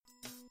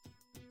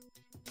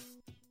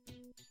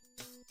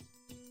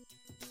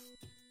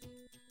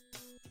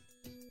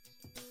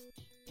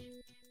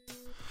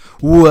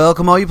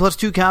Welcome all you Plus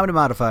 2 comedy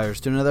modifiers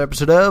to another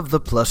episode of the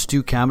Plus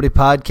 2 Comedy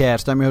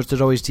Podcast. I'm your host as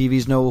always,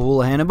 TV's Noah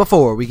Houlihan, and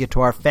before we get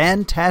to our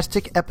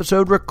fantastic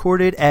episode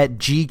recorded at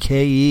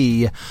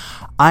GKE,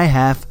 I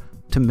have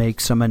to make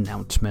some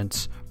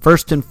announcements.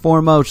 First and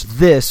foremost,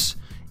 this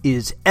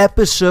is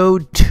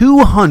episode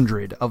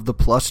 200 of the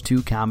Plus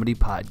 2 Comedy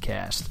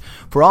Podcast.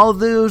 For all of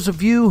those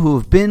of you who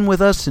have been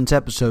with us since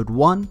episode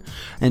 1,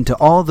 and to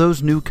all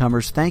those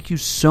newcomers, thank you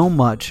so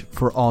much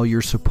for all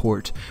your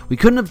support. We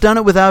couldn't have done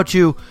it without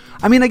you.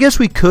 I mean, I guess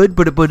we could,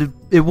 but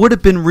it would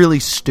have been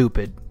really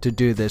stupid to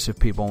do this if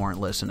people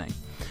weren't listening.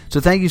 So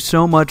thank you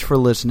so much for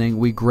listening.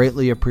 We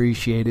greatly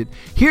appreciate it.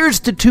 Here's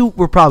to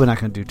we're probably not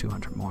going to do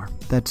 200 more.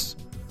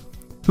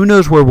 Who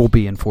knows where we'll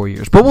be in 4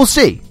 years, but we'll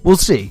see. We'll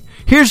see.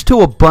 Here's to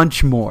a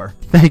bunch more.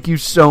 Thank you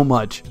so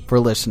much for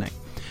listening.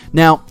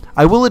 Now,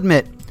 I will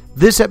admit,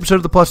 this episode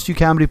of the Plus 2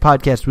 Comedy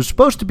Podcast was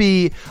supposed to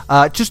be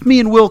just me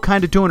and Will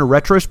kind of doing a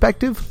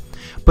retrospective,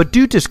 but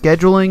due to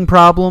scheduling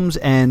problems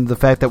and the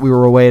fact that we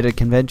were away at a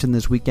convention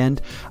this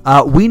weekend,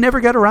 we never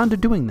got around to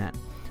doing that.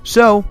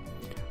 So,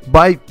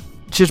 by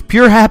just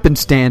pure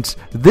happenstance,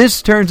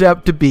 this turns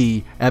out to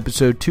be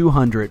episode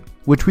 200,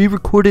 which we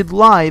recorded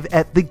live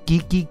at the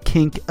Geeky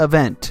Kink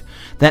event.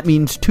 That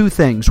means two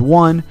things.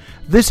 One,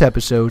 this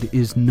episode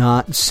is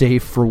not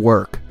safe for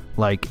work,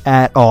 like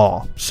at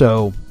all.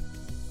 So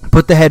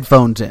put the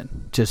headphones in.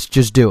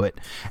 Just do it.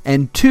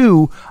 And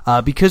two,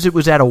 because it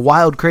was at a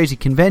wild, crazy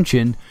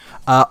convention,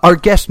 our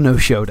guest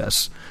no-showed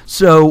us.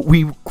 So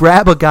we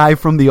grab a guy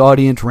from the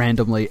audience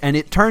randomly, and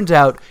it turns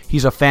out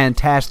he's a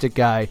fantastic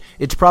guy.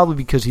 It's probably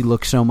because he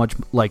looks so much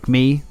like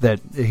me that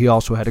he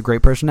also had a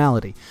great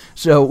personality.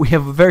 So we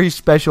have a very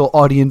special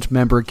audience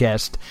member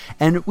guest,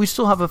 and we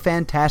still have a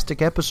fantastic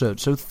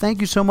episode. So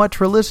thank you so much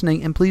for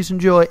listening, and please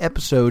enjoy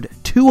episode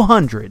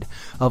 200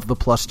 of the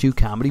Plus 2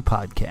 Comedy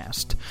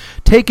Podcast.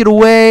 Take it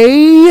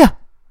away,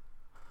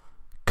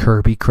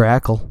 Kirby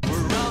Crackle.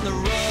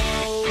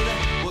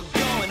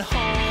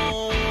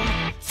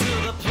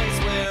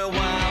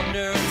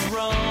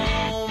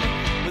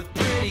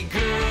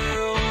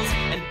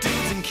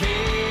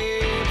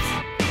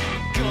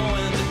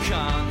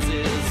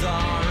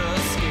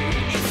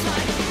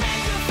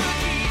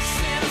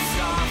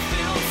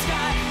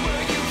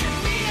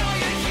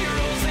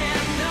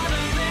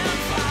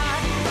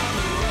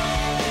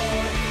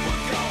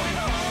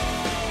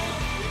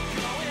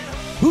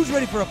 Who's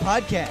ready for a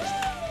podcast?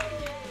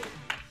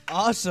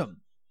 Awesome.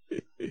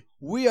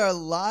 We are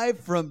live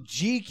from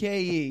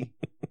GKE.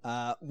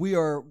 We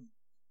are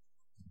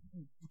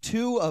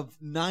 2 of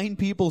 9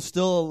 people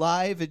still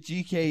alive at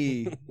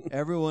GKE.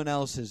 Everyone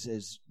else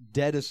is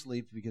dead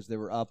asleep because they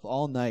were up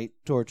all night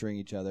torturing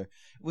each other,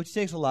 which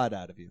takes a lot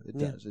out of you.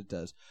 It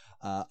does.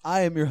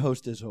 I am your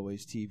host, as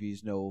always,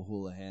 TV's Noah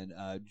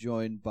Houlihan,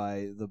 joined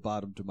by the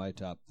bottom to my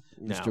top,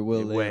 Mr.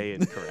 Will. Way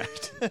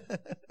incorrect.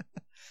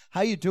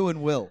 How you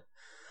doing, Will?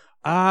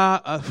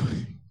 A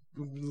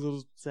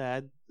little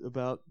sad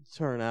about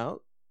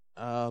turnout.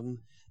 I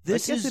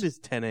guess it is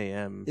 10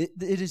 a.m. It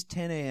is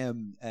 10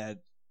 a.m. at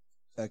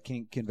a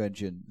kink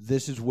convention.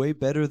 This is way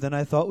better than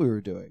I thought we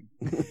were doing.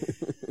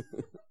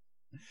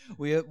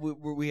 we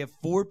have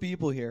 4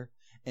 people here,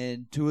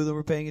 and 2 of them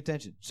are paying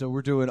attention. So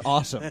we're doing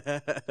awesome.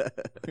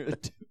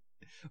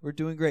 We're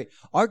doing great.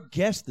 Our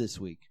guest this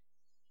week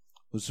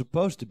was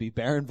supposed to be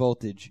Baron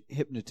Voltage,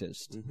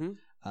 hypnotist.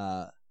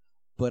 Mm-hmm.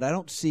 But I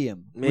don't see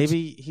him.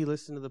 Maybe he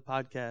listened to the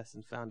podcast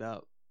and found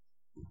out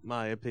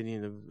my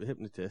opinion of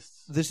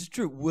hypnotists. This is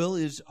true. Will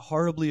is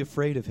horribly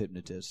afraid of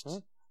hypnotists.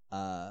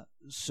 Huh?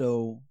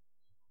 So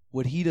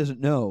what he doesn't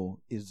know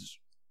is...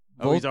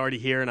 he's already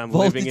here and I'm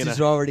Voltage living in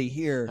is already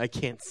here. I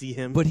can't see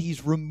him. But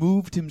he's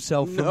removed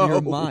himself from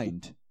your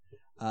mind.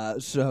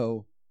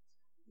 So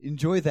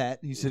enjoy that.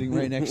 He's sitting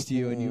right next to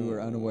you and you were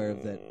unaware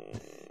of that.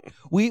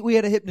 We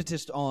had a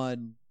hypnotist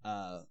on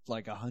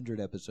like 100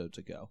 episodes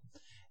ago.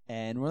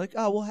 And we're like,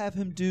 we'll have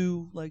him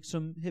do like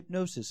some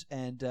hypnosis.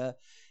 And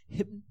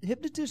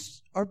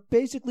hypnotists are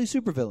basically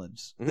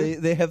supervillains.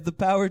 Mm-hmm. They have the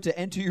power to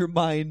enter your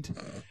mind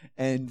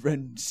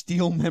and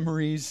steal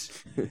memories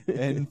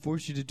and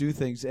force you to do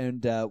things.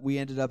 And we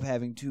ended up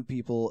having 2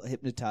 people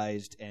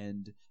hypnotized,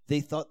 and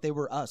they thought they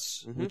were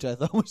us, mm-hmm. which I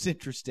thought was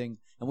interesting.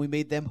 And we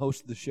made them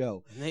host the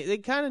show. And they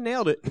kind of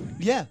nailed it.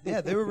 Yeah,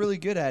 they were really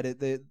good at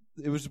it.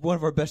 It was one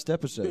of our best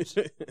episodes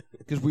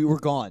because we were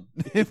gone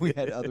and we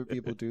had other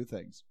people do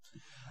things.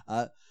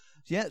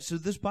 So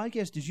this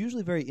podcast is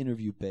usually very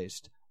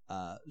interview-based.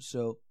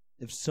 So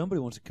if somebody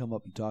wants to come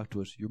up and talk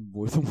to us, you're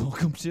more than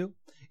welcome to.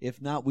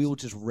 If not, we will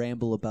just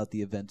ramble about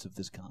the events of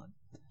this con.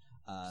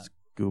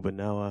 Scuba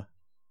Noah.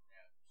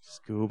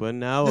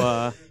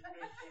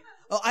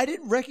 Oh, I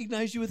didn't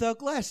recognize you without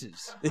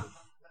glasses.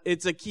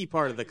 It's a key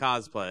part of the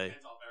cosplay.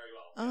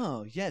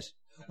 Oh, yes.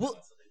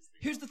 Well,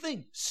 here's the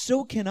thing.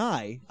 So can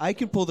I. I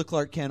can pull the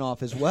Clark Kent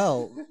off as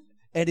well.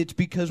 And it's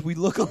because we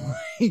look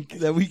alike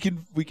that we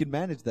can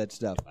manage that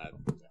stuff. Hands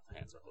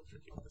are a little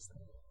tricky with this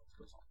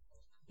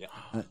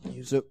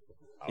thing. So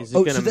Is it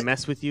going to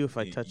mess with you if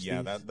I touch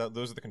Yeah, these?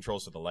 those are the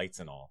controls for the lights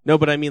and all. No,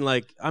 but I mean,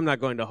 like, I'm not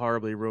going to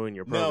horribly ruin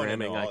your No,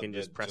 programming. no, I can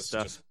just press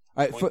stuff. Just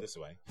All right, point this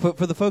way.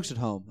 for the folks at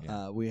home,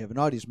 we have an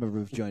audience member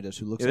who's joined us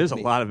who looks. Yeah, there's like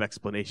a me. lot of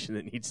explanation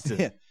that needs to.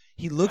 Yeah,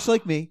 he looks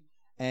like me,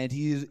 and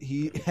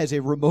he has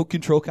a remote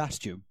control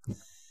costume.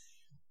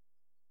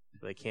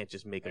 They can't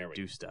just make There them we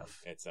do go.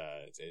 stuff.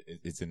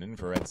 It's an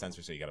infrared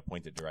sensor, so you got to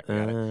point it directly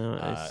at it.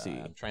 I see.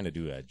 I'm trying to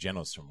do a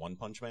Genos from One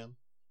Punch Man.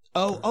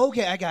 Oh,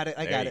 okay, I got it.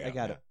 I There got you it. I go,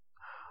 got yeah. it.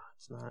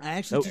 It's not. I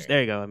actually Oh, just-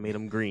 there you go. I made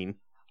them green.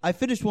 I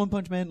finished One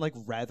Punch Man like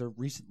rather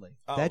recently.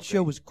 Oh, that okay.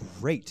 show was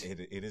great.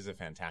 It is a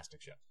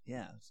fantastic show.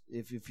 Yeah,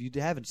 if you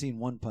haven't seen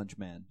One Punch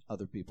Man,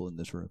 other people in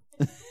this room,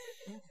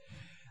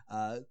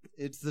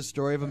 it's the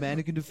story of a man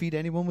who can defeat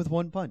anyone with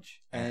one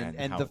punch, and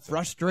how the it's a-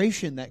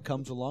 frustration that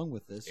comes along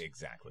with this,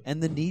 Exactly.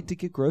 and the need to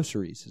get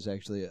groceries is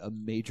actually a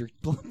major.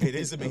 It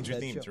is a of major that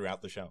theme show.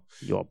 throughout the show.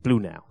 You're blue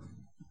now.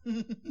 All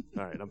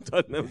right, I'm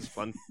done. That was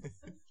fun.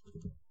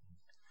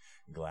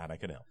 Glad I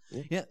could help.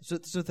 Yeah, so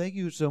thank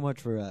you so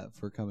much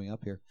for coming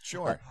up here.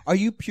 Sure. Are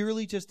you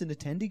purely just an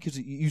attendee? Because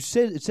you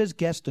said it says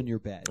guest on your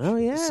badge. Oh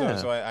yeah.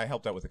 So I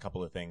helped out with a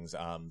couple of things.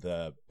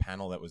 The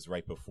panel that was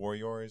right before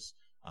yours.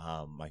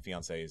 My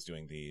fiance is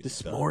doing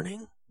this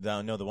morning.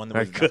 The one that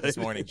Very was not this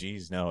good. morning.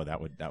 Geez, no, that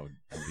would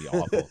be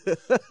awful.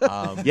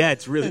 Yeah,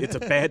 it's a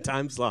bad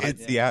time slot.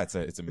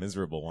 It's a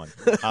miserable one.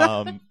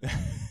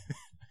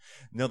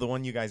 No, the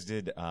one you guys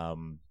did.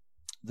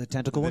 The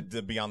tentacle one.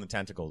 The Beyond the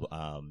Tentacle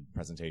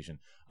presentation.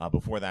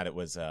 Before that, it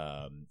was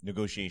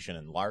negotiation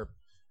and LARP,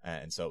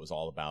 and so it was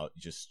all about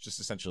just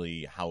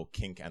essentially how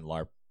kink and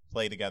LARP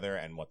play together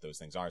and what those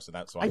things are. So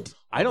that's why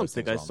I don't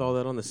think I saw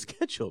that on the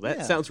schedule. That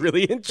Yeah. sounds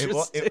really It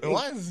interesting.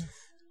 was.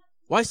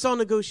 Well, I saw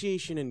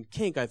negotiation and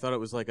kink. I thought it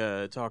was like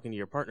a talking to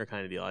your partner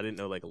kind of deal. I didn't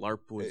know like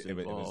LARP was It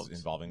involved. was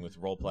involving with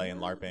role play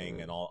and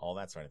LARPing and all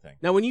that sort of thing.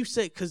 Now, when you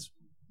say, because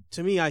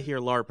to me, I hear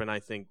LARP and I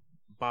think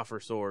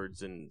boffer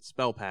swords and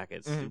spell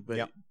packets, but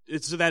Yep.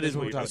 So that is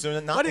what you're talking So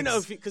about. not I didn't know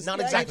if because not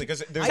exactly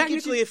because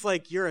technically, if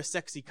like you're a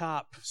sexy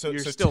cop, So you're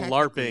still technically,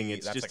 LARPing.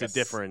 It's that's just like a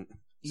different.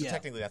 So Yeah.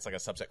 technically, that's like a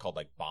subset called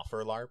like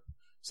boffer LARP.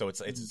 So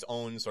it's its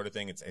own sort of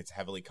thing. It's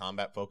heavily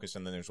combat focused,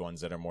 and then there's ones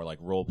that are more like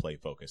role play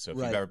focused. So if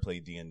Right. you've ever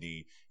played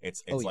D&D,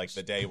 it's Oh, like yes.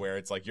 the day where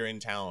it's like you're in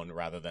town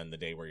rather than the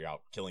day where you're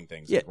out killing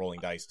things, Yeah. and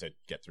rolling dice to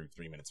get through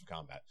 3 minutes of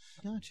combat.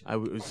 Gotcha. I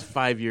was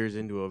 5 years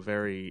into a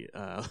very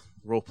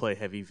role play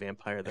heavy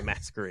Vampire the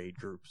Masquerade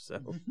group.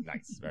 So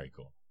Nice, very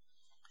cool.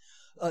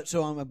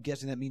 So I'm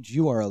guessing that means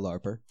you are a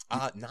LARPer.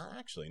 Not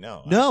actually,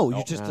 no. No, I-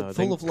 you're just No,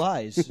 full they- of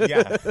lies.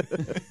 yeah.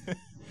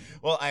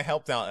 Well, I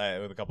helped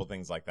out with a couple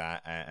things like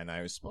that, and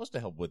I was supposed to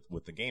help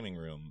with the gaming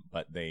room,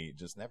 but they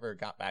just never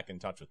got back in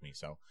touch with me.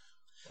 So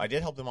I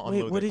did help them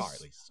unload what their is- car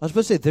at least. I was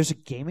supposed to say, there's a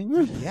gaming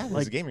room? Yeah, there's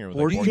like a gaming room.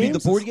 board with You mean the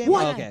games. board game?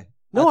 What? Oh, okay.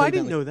 no, thought I you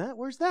didn't meant, know that.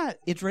 Where's that?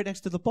 It's right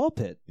next to the ball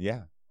pit.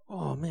 Yeah.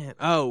 Oh man.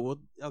 Oh well.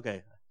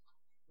 Okay.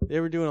 They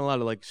were doing a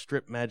lot of like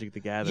strip Magic the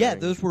Gathering. Yeah,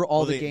 those were all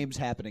Well, the they- games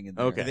happening in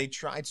there. Okay. They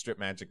tried Strip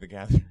Magic the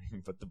Gathering,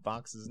 but the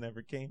boxes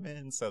never came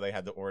in, so they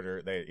had to order.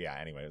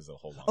 Anyway, it was a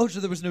whole long. Oh, so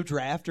there was no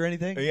draft or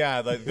anything?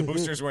 Yeah, the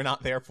boosters were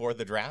not there for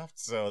the draft,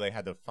 so they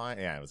had to find.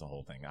 Yeah, it was a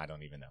whole thing. I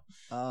don't even know.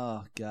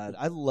 Oh, God.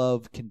 I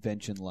love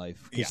convention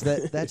life because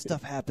Yeah. that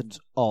stuff happens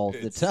all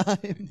the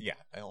time. Yeah,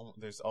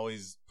 there's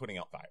always putting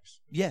out fires.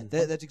 Yeah,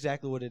 that's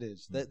exactly what it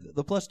is.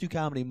 The Plus 2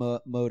 comedy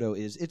motto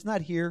is, it's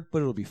not here,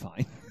 but it'll be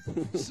fine.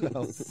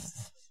 So,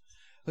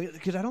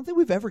 because I don't think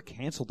we've ever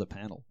canceled a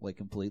panel, like,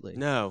 completely.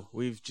 No,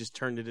 we've just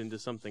turned it into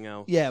something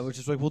else. Yeah, we're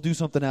just like, we'll do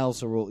something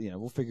else, or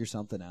we'll figure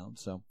something out.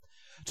 So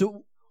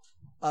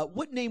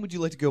what name would you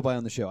like to go by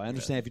on the show? I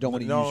understand if you don't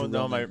want to use your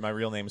real name. my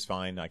real name's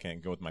fine. I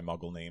can't go with my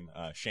Muggle name,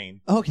 Shane.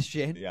 Oh, okay,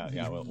 Shane. Yeah.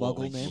 Your We'll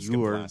Muggle name. skip the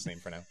You're- last name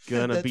for now.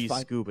 Gonna That's be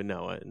fine. Scuba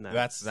Noah. And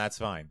That's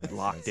fine.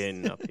 locked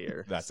in up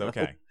here. That's So-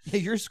 okay. Hey,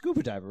 you're a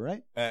scuba diver,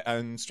 right?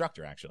 An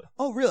instructor, actually.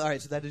 Oh, really? All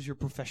right, so that is your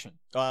profession.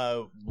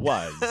 Was.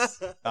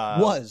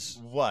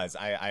 Was.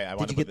 I Did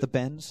want you to get the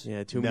bends?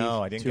 Yeah, too No, many.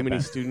 I didn't Too get many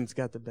that. students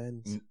got the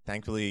bends.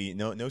 Thankfully,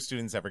 no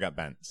students ever got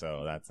bent,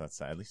 so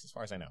that's at least as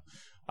far as I know.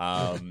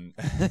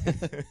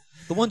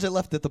 The ones I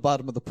left at the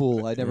bottom of the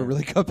pool, I never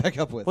really got back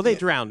up with. Well, they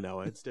drowned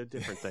Noah. It's a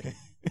different thing.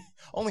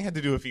 Only had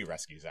to do a few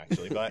rescues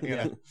actually, but you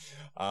know.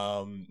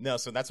 No,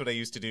 so that's what I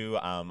used to do.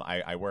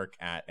 I work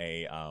at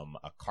a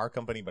car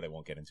company, but I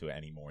won't get into it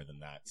any more than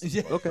that.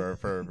 Yeah.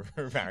 For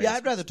various. Yeah,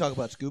 I'd rather talk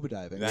about scuba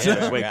diving.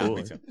 Yeah, way yeah,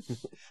 cooler. me too.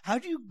 How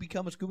do you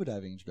become a scuba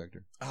diving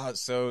instructor?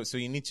 So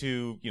you need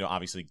to,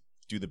 obviously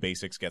do the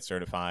basics, get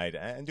certified,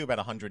 and do about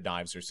 100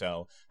 dives or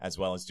so, as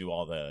well as do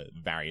all the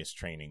various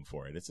training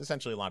for it. It's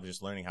essentially a lot of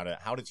just learning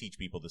how to teach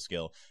people the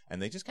skill,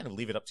 and they just kind of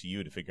leave it up to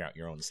you to figure out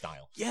your own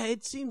style. Yeah,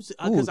 it seems Ooh,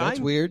 because that's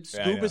I'm weird.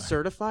 Yeah, scuba yeah.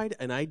 certified,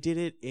 and I did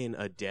it in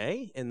a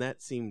day, and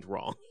that seemed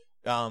wrong.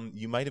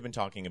 You might have been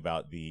talking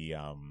about the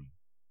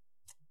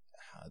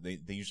they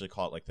usually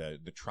call it like the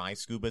try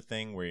scuba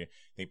thing, where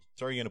they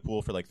throw you in a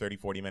pool for like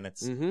 30-40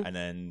 minutes Mhm. and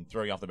then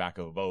throw you off the back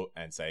of a boat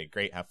and say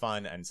great, have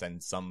fun, and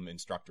send some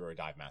instructor or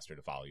dive master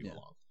to follow you Yeah.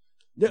 along.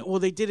 Yeah, well,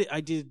 they did it.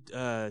 I did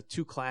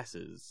 2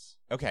 classes.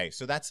 Okay,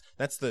 so that's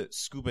the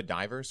scuba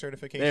diver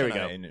certification. There we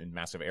go. In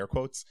massive air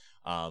quotes.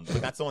 But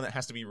that's the one that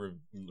has to be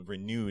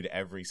renewed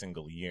every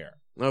single year.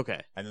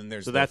 Okay, And then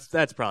there's so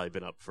that's probably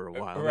been up for a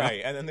while, now.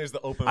 right. And then there's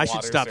the open. I water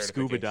should stop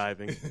scuba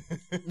certification.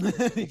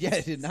 diving.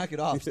 Yeah, dude, knock it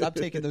off. Stop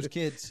taking those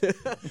kids.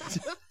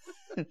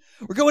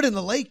 We're going in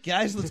the lake,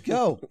 guys. Let's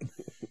go.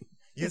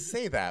 You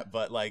say that,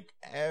 but like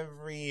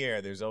every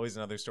year, there's always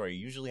another story.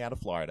 Usually out of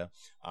Florida.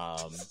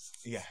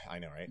 Yeah, I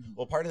know, right?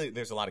 Well, partly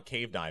there's a lot of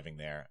cave diving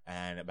there,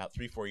 and about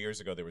 3-4 years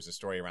ago, there was a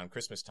story around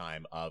Christmas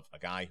time of a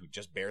guy who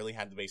just barely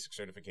had the basic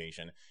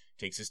certification,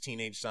 takes his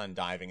teenage son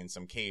diving in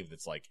some cave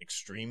that's like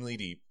extremely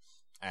deep,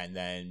 and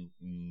then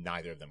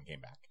neither of them came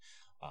back.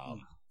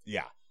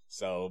 Yeah.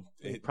 So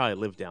They probably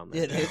live down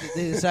Yeah, there.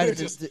 they decided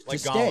just to like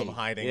stay. Gollum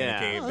hiding in Yeah. a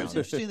cave. Oh, down it's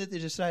there. interesting that they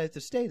decided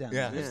to stay down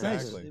Yeah, there. It's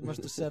nice. exactly. They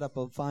must have set up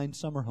a fine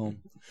summer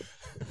home.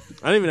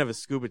 I don't even have a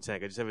scuba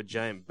tank. I just have a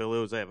giant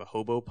billows. I have a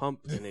hobo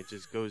pump, and it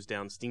just goes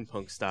down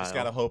steampunk style. Just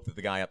gotta hope that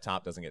the guy up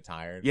top doesn't get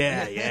tired.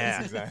 Yeah, That's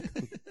yeah.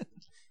 exactly.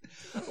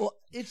 Well,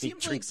 it He seems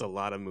like drinks a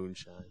lot of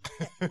moonshine.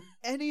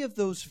 any of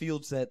those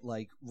fields that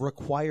like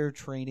require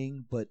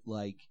training, but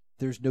like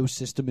there's no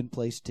system in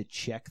place to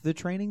check the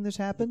training this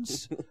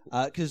happens.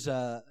 Because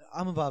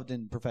I'm involved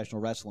in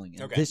professional wrestling,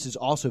 and Okay. this is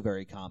also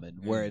very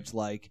common, where it's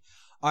like,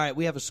 all right,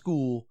 we have a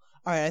school.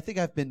 All right, I think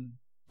I've been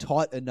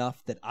taught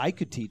enough that I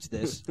could teach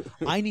this.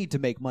 I need to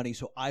make money,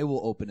 so I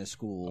will open a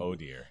school. Oh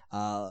dear.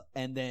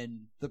 And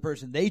then the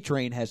person they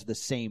train has the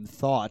same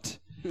thought.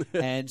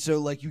 And so,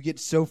 like, you get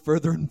so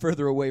further and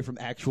further away from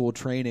actual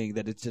training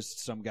that it's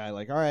just some guy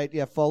like, all right,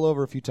 yeah, fall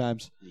over a few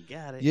times. You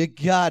got it. You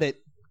got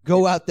it.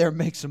 Go out there,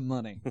 make some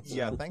money.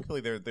 Yeah,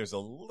 thankfully there's a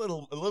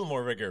little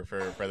more rigor for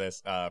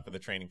this for the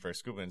training for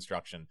scuba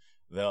instruction.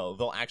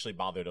 They'll actually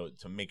bother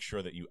to make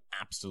sure that you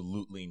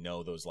absolutely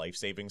know those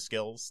life-saving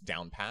skills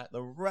down pat.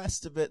 The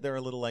rest of it, they're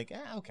a little like,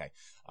 okay.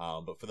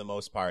 But for the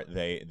most part,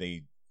 they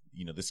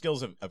the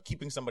skills of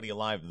keeping somebody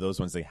alive,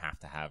 those ones they have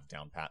to have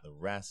down pat. The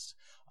rest,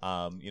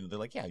 they're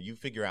like, yeah, you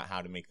figure out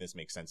how to make this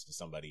make sense to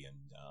somebody, and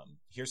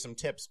here's some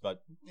tips,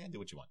 but do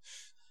what you want.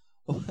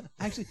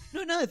 Actually,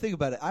 no, now that I think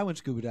about it, I went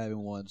scuba diving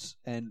once,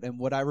 and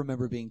what I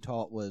remember being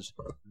taught was,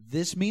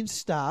 this means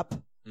stop,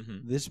 Mm-hmm.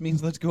 this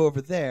means let's go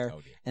over there, Oh,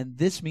 dear. and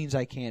this means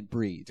I can't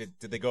breathe.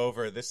 Did they go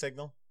over this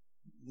signal?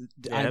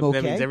 Yeah, I'm that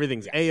okay. means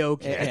everything's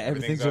A-okay. Yeah,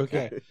 everything's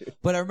okay. okay.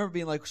 But I remember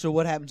being like, so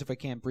what happens if I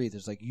can't breathe?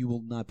 It's like, you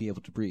will not be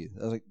able to breathe.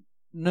 I was like,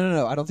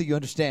 no, I don't think you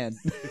understand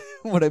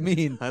what I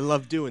mean. I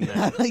love doing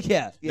that.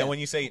 yeah. Now, when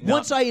you say not,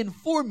 Once I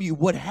inform you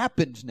what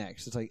happens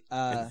next, it's like,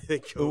 They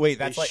go- oh, wait,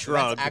 they that's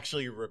shrug.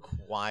 actually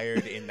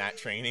required in that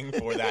training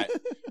for that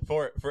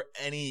for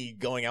any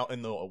going out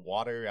in the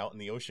water, out in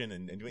the ocean,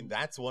 and doing.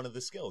 That's one of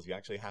the skills you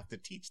actually have to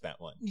teach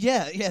that one.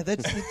 yeah,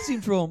 that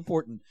seems real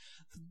important.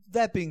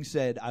 That being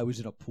said, I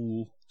was in a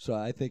pool, so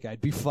I think I'd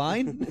be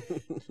fine.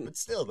 But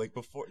still, like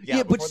before, Yeah,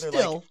 but before they're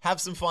still- like, have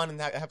some fun and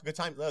have a good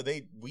time. No,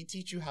 we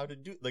teach you how to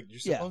do. Like you're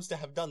Yeah. supposed to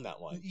have done that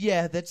one.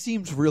 Yeah, that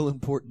seems real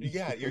important.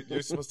 Yeah,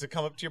 you're supposed to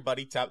come up to your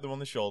buddy, tap them on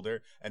the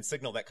shoulder, and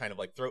signal that kind of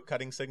like throat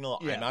cutting signal.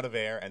 Yeah. I'm out of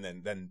air, and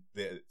then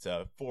it's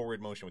a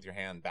forward motion with your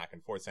hand back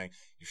and forth, saying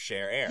you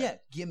share air. Yeah,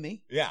 give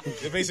me. Yeah,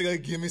 you're basically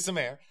like, give me some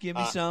air. Give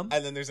me some.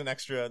 And then there's an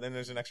extra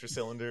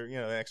cylinder,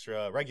 an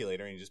extra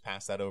regulator, and you just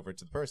pass that over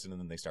to the person, and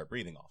then they start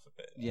breathing off of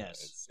it.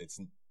 Yes.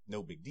 It's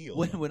no big deal.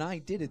 When I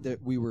did it,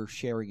 that we were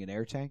sharing an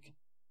air tank.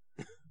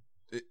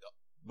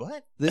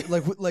 What?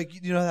 Like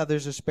you know how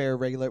there's a spare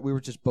regulator? We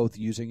were just both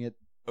using it.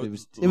 It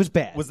was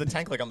bad. Was the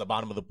tank like on the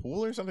bottom of the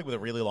pool or something with a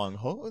really long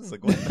hose?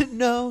 Like what?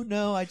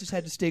 No. I just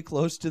had to stay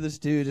close to this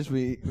dude as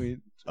we. It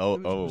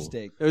was a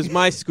mistake. It was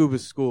my scuba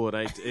school,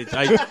 and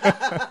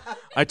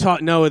I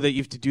taught Noah that you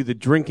have to do the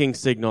drinking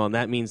signal, and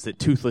that means that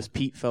Toothless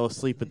Pete fell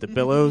asleep at the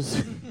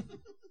billows.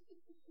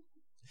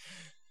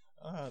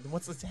 Then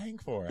what's the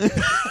tank for?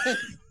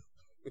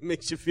 It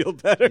makes you feel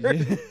better.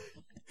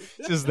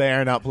 Just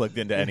there, not plugged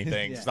into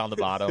anything, Yeah. just on the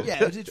bottom.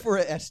 Yeah, it's for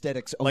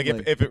aesthetics only.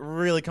 Like if it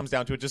really comes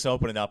down to it, just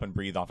open it up and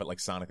breathe off it like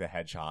Sonic the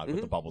Hedgehog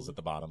with the bubbles at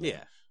the bottom.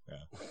 Yeah.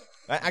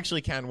 That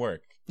actually can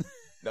work.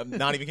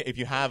 Not even if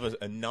you have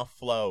enough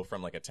flow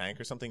from like a tank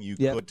or something, you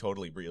Yeah. could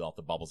totally breathe off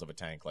the bubbles of a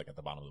tank, like at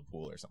the bottom of the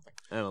pool or something.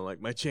 I don't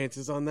like my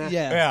chances on that.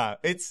 Yeah. Yeah,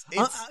 it's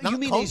not you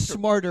mean a comfortable.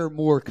 smarter,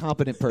 more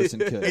competent person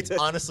could? It's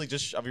honestly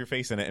just shove your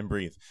face in it and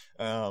breathe.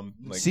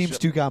 Seems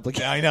too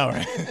complicated. Yeah, I know,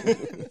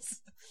 right?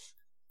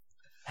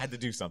 Had to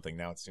do something.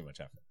 Now it's too much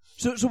effort.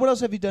 So what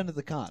else have you done at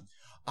the con?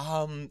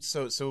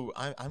 So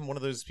I'm one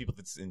of those people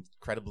that's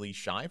incredibly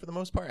shy for the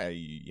most part.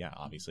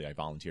 Obviously I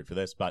volunteered for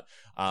this, but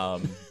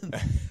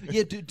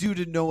Yeah, due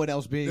to no one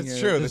else being that's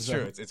here. true. This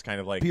That's is, true. It's kind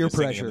of like peer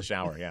singing in pressure. the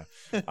shower. Yeah.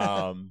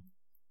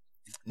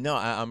 No,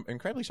 I'm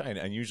incredibly shy, and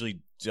I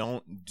usually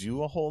don't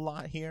do a whole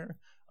lot here.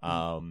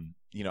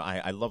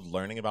 I love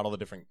learning about all the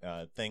different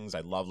things.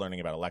 I love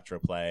learning about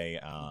electroplay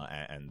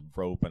and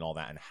rope and all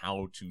that, and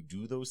how to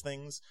do those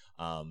things.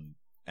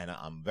 and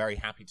I'm very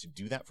happy to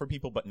do that for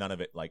people, but none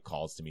of it like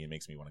calls to me and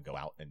makes me want to go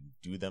out and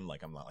do them.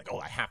 Like I'm not like, oh,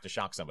 I have to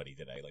shock somebody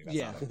today. Like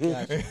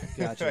that's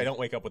Gotcha. I don't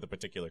wake up with a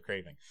particular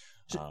craving.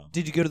 So,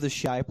 did you go to the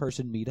shy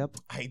person meetup?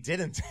 I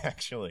didn't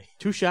actually.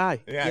 Too shy.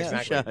 Yeah, Yeah.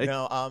 exactly. Shy.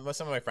 No,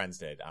 some of my friends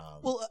did.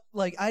 Well,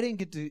 like I didn't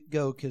get to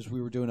go because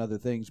we were doing other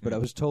things, but I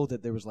was told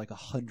that there was like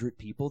 100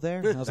 people there.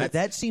 And I was like,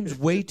 that seems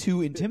way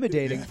too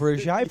intimidating for a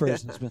shy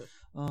person.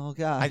 Oh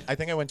god. I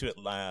think I went to it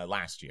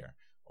last year,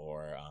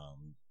 or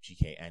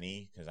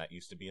GKNE, because that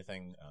used to be a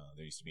thing.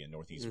 There used to be a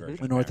Northeast version.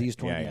 The Northeast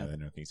variant. one, Yeah, yeah. the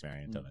Northeast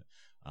variant of it.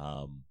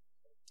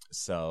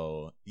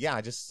 So yeah,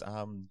 I just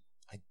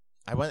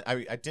I went.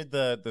 I did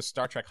the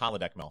Star Trek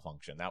holodeck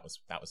malfunction. That was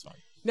fun.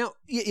 Now,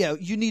 Yeah,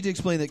 you need to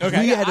explain that. 'Cause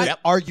Okay, we yeah, had an yep.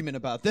 argument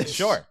about this.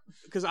 Sure.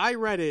 because I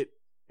read it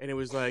and it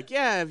was like,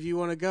 yeah, if you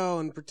want to go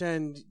and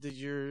pretend that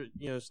you're,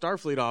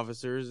 Starfleet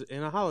officers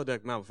in a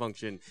holodeck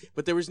malfunction,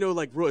 but there was no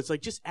like rule. It's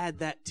like just add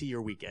that to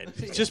your weekend.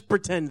 Just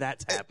pretend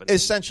that's happening.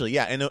 Essentially,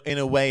 yeah. In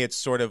a way, it's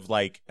sort of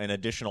like an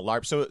additional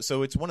LARP.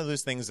 So it's one of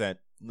those things that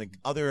like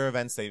other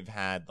events they've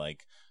had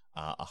like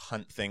a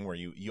hunt thing where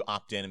you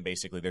opt in and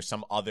basically there's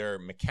some other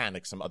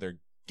mechanic, some other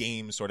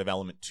game sort of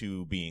element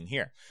to being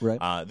here.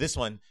 Right. This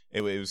one,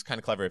 it was kind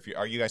of clever.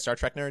 Are you guys Star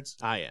Trek nerds?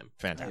 I am.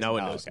 Fantastic. No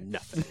one Oh, knows okay.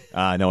 nothing.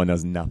 No one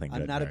knows nothing.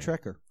 I'm Good. not a Very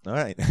trekker. All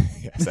right.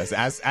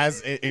 Yes,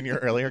 as in your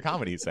earlier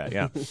comedy set,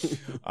 yeah.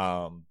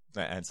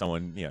 And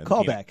someone,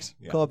 Callbacks.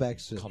 Yeah.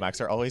 Callbacks.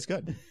 Callbacks are always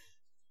good.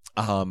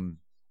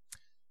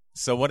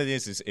 So what it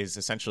is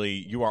essentially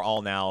you are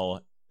all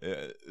now.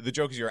 The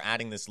joke is you're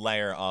adding this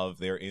layer of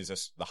there is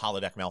the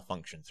holodeck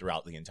malfunction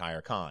throughout the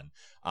entire con,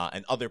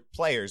 and other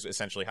players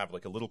essentially have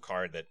like a little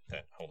card that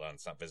hold on,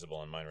 it's not visible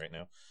on mine right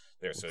now.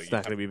 There, so It's you not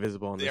have- going to be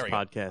visible on this There we go.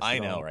 podcast. I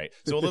at know, all. right?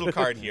 So a little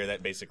card here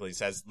that basically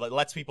says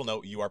lets people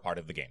know you are part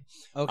of the game.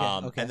 Okay.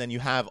 Okay. And then you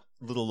have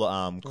little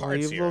Well, you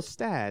cards have here. little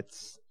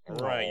stats.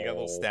 Right, you got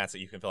little stats that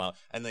you can fill out,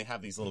 and they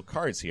have these little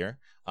cards here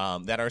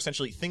that are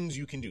essentially things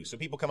you can do. So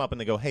people come up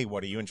and they go, "Hey,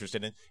 what are you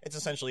interested in?" It's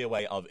essentially a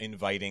way of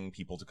inviting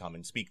people to come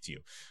and speak to you.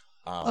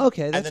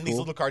 Okay, and that's then these cool.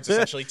 little cards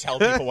essentially tell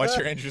people what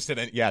you're interested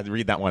in. Yeah,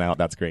 read that one out.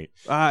 That's great.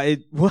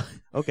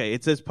 Okay,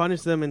 it says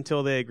punish them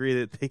until they agree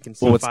that they can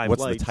see Well, five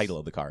what's lights. the title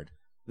of the card?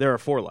 There are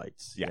 4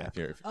 lights. Yeah,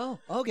 if Oh,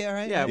 okay, all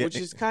right. Yeah, all right. which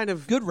is kind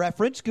of Good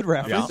reference. Good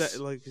reference.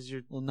 Yeah. like because you're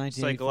Little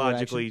 1984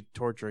 psychologically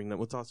torturing them.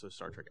 Well, it's also a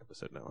Star Trek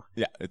episode now.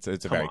 yeah, it's a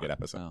Come very on. good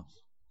episode. action.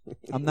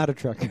 Oh. I'm not a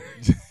trucker.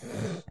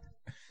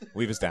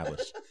 We've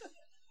established.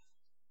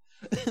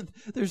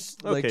 There's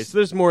Okay, like so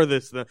there's more of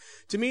this.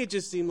 To me, it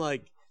just seemed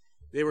like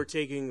they were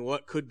taking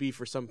what could be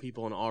for some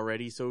people an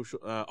already social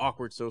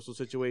awkward social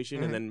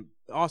situation, and then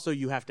also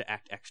you have to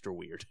act extra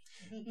weird.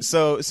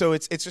 So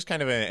it's just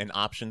kind of an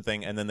option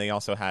thing, and then they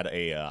also had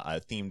a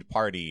themed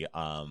party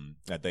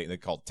that they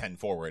called 10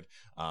 Forward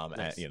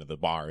Nice. at the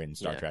bar in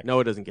Star Yeah. Trek. No,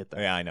 it doesn't get that.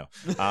 Yeah, I know.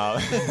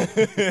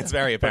 It's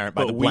very apparent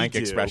by but the we blank do.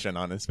 expression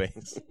on his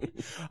face.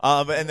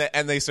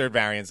 And they served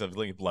variants of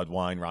like blood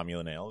wine,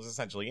 Romulan ale. It was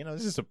essentially,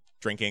 it's just a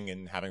drinking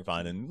and having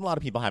fun, and a lot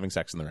of people having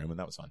sex in the room, and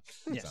that was fun.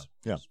 Yes.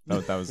 So, yeah,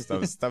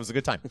 that was a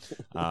good time.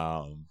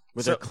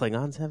 Were So- there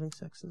Klingons having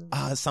sex in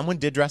them? someone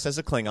did dress as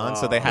a Klingon,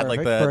 so Oh. they had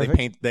like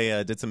Perfect.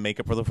 they did some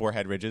makeup for the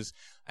forehead ridges,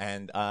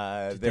 and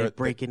Did they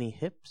break any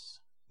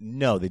hips?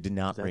 No, they did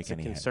not That's break a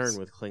any concern heads.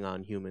 with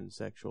Klingon human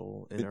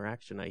sexual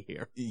interaction, I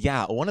hear.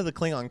 Yeah, one of the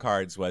Klingon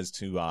cards was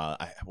to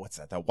what's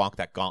that? That walk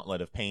that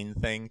gauntlet of pain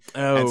thing.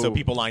 Oh. And so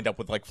people lined up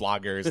with like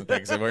floggers and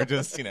things, and we're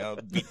just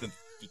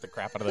beat the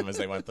crap out of them as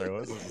they went through.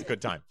 It was a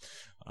good time.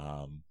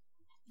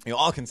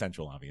 All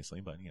consensual,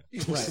 obviously, but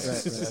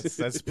right.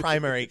 that's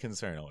primary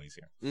concern always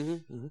here.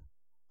 Mm-hmm.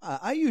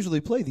 I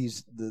usually play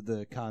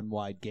the con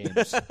wide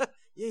games,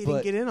 Yeah, you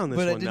But- didn't get in on this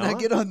but one, I did Noah. not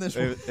get on this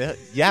one.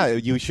 Yeah,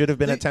 you should have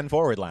been They- at 10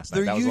 Forward last night.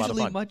 They're That was a lot of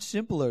usually fun. much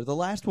simpler. The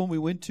last one we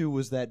went to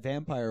was that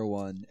vampire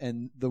one,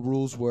 and the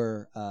rules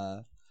were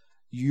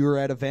you're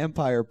at a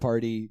vampire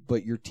party,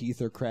 but your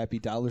teeth are crappy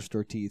dollar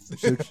store teeth.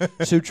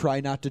 So try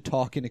not to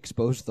talk and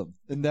expose them.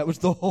 And that was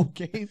the whole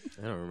game.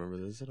 I don't remember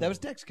this at all. That was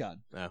DexCon.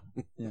 Oh.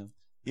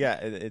 Yeah,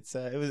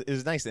 it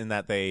was nice in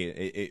that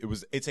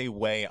it's a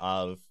way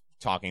of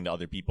talking to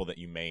other people that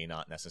you may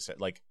not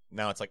necessarily like.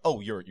 Now it's like, oh,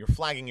 you're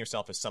flagging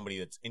yourself as somebody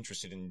that's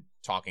interested in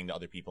talking to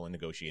other people and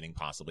negotiating,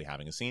 possibly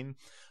having a scene.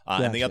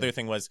 And the Gotcha. other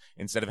thing was,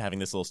 instead of having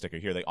this little sticker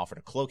here, they offered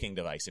a cloaking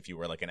device if you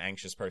were like an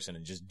anxious person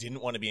and just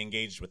didn't want to be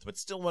engaged with, but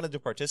still wanted to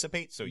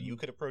participate, so you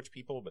could approach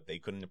people, but they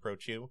couldn't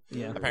approach you.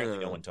 Yeah. Apparently,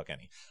 no one took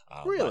any.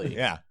 Really? But,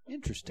 yeah.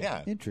 Interesting.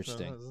 Yeah.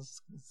 Interesting. So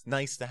it's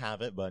nice to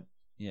have it, but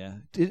Yeah,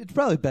 it's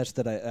probably best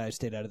that I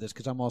stayed out of this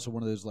because I'm also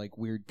one of those like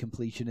weird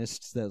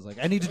completionists that's like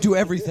I need to do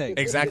everything.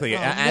 exactly. Oh,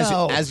 as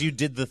no. as you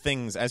did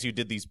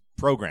these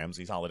programs,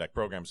 these holodeck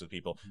programs with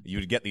people, you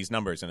would get these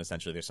numbers, and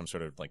essentially there's some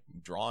sort of like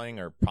drawing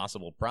or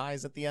possible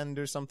prize at the end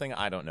or something.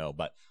 I don't know,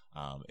 but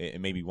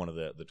it may be one of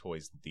the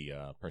toys that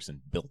the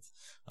person built.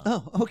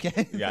 Oh,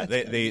 okay. Yeah,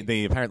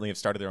 they apparently have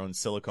started their own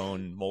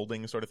silicone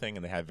molding sort of thing,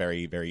 and they have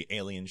very very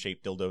alien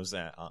shaped dildos.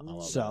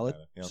 Solid,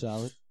 You know.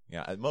 solid.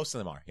 Yeah, most of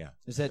them are. Yeah.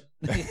 Is that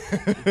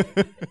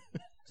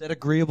that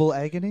agreeable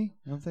agony?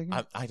 I'm thinking.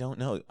 I don't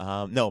know.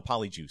 No,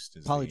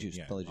 Polyjuiced. Polyjuiced.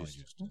 Yeah, Polyjuiced.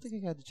 I don't think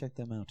I got to check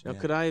them out. Now,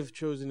 could I have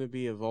chosen to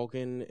be a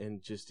Vulcan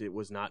and just it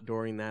was not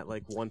during that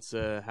like once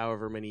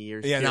however many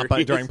years? Yeah, not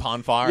period? during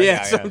Ponfar.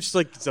 Yeah, so I'm just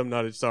like, I'm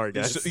not sorry,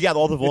 guys. Yeah,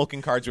 all the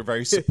Vulcan cards were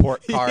very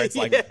support cards.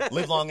 Like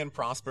live long and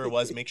prosper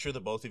was make sure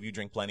the both of you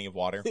drink plenty of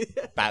water.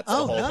 That's the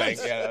whole thing.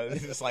 Yeah,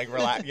 just like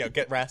relax,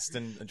 get rest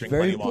and drink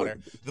Very plenty of water.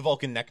 important. The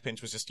Vulcan neck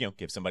pinch was just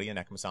give somebody a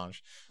neck massage.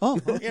 Oh,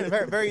 Yeah,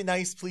 very very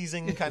nice,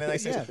 pleasing, kind of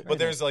nice. Yeah, But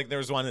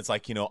there's one that's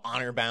like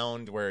honor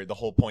bound, where the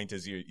whole point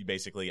is you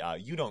basically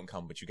you don't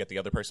come, but you get the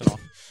other person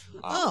off.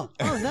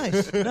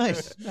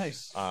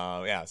 nice.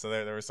 Yeah, so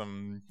there were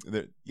some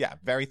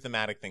very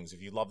thematic things.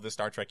 If you love the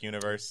Star Trek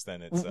universe,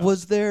 then it's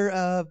Was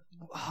there?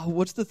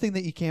 What's the thing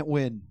that you can't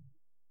win?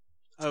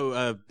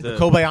 the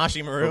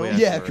Kobayashi Maru. Kobayashi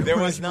Yeah, Maru. There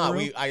was Kobayashi not.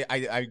 Maru?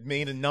 I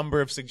made a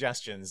number of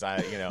suggestions.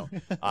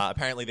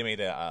 Apparently they made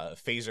a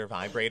phaser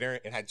vibrator.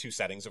 It had two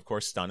settings, of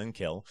course, stun and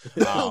kill.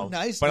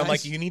 Nice. But I'm nice.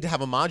 like, you need to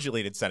have a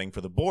modulated setting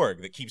for the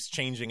Borg that keeps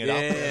changing it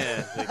up.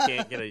 Yeah, they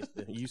can't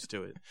get used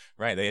to it.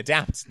 Right, they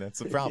adapt. That's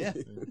the problem.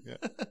 Yeah.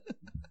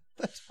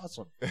 That's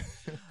awesome.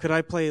 Could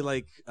I play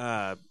like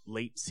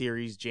late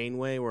series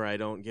Janeway where I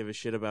don't give a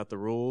shit about the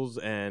rules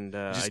and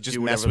I Just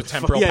do mess whatever with the fuck-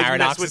 temporal yeah,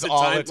 paradoxes mess with the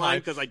all the timeline time.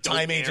 because I don't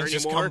Time care agents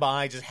just anymore. come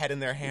by, just head in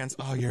their hands.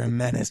 Oh, you're a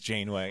menace,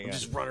 Janeway. Yeah.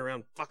 Just run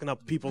around fucking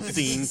up people's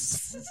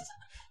scenes.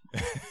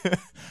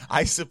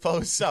 I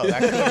suppose so.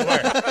 That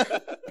could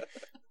work.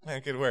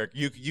 That could work.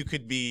 You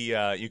could be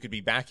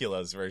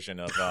Bakula's version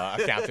of a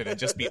captain and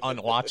just be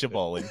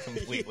unwatchable and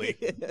completely.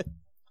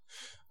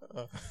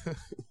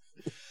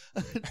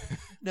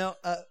 Now,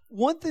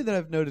 one thing that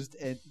I've noticed,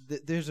 and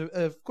there's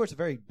of course a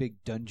very big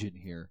dungeon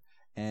here,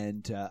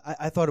 and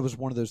I thought it was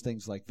one of those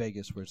things like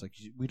Vegas, where it's like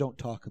we don't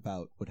talk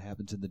about what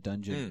happens in the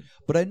dungeon.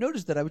 But I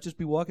noticed that I would just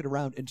be walking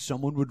around, and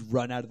someone would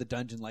run out of the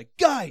dungeon like,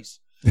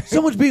 "Guys,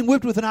 someone's being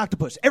whipped with an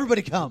octopus!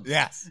 Everybody come!"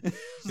 Yes.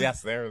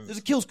 There's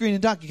a kill screen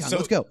in Donkey Kong. So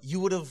Let's go.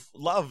 You would have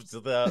loved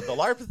the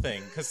LARP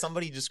thing because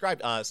somebody was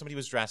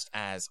dressed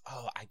as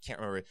I can't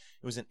remember. It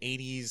was an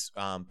 '80s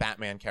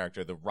Batman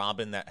character, the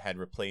Robin that had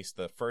replaced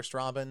the first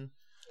Robin.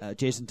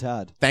 Jason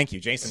Todd. Thank you,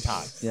 Jason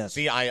Todd. Yes.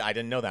 See, I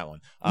didn't know that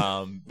one.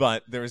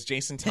 But there was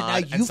Jason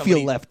Todd. And now you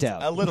feel left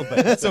out. A little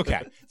bit. It's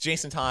okay.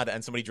 Jason Todd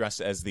and somebody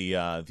dressed as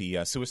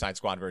the Suicide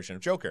Squad version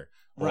of Joker,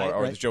 or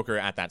Right. the Joker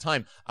at that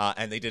time.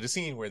 And they did a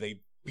scene where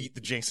they beat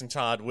the Jason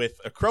Todd with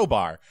a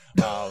crowbar,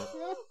 all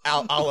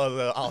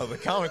of the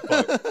comic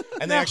book.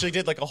 And they actually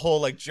did like a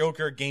whole like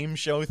Joker game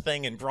show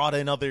thing and brought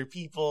in other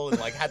people and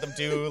like had them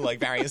do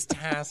like various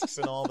tasks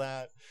and all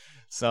that.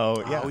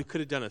 So yeah, we could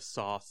have done a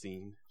Saw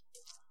scene.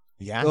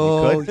 yeah,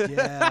 Oh you could.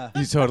 yeah.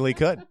 You totally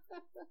could.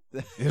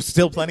 There's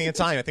still plenty of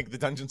time. I think the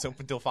dungeon's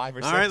open till 5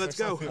 or 6. All right, let's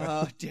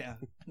go. Yeah.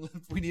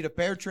 We need a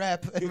bear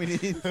trap. We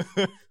need.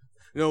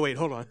 No, wait,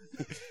 hold on.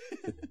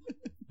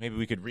 Maybe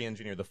we could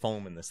re-engineer the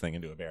foam in this thing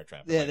into a bear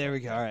trap. Yeah, there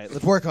we go. All right,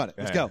 let's work on it.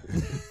 Let's All go.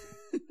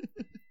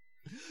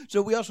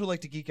 So we also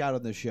like to geek out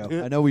on this show.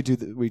 I know we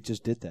do. We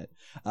just did that,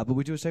 but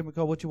we do a segment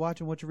called "What You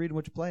Watching, What You Reading,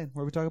 What You Playing,"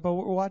 where we talk about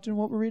what we're watching,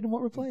 what we're reading,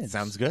 what we're playing.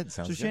 Sounds good.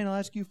 So Shane, I'll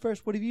ask you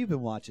first. What have you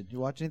been watching? You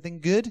watch anything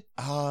good?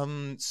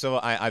 So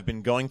I've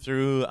been going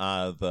through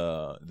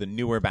the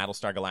newer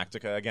Battlestar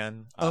Galactica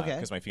again. Okay.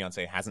 Because my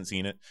fiance hasn't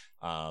seen it,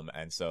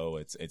 and so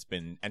it's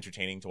been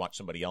entertaining to watch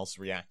somebody else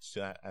react to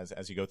that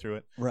as you go through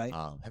it. Right.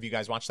 Have you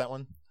guys watched that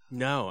one?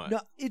 No. No,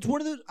 it's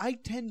one of those. I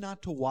tend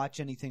not to watch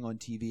anything on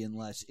TV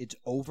unless it's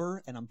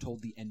over and I'm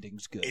told the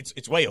ending's good.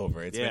 It's way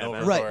over. It's Yeah, been over.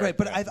 man. right, for- right.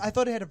 But yeah. I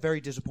thought it had a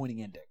very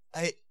disappointing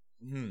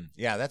ending.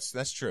 Yeah,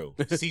 that's true.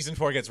 Season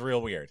 4 gets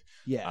real weird.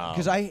 Yeah,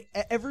 because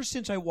ever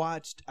since I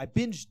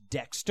binged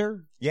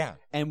Dexter, Yeah.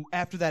 and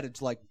after that,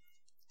 it's like,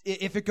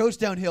 if it goes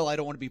downhill, I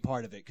don't want to be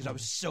part of it because I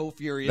was so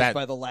furious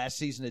by the last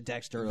season of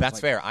Dexter. I was That's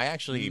like, fair. I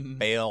actually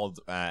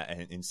bailed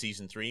in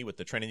season 3 with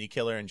the Trinity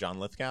Killer and John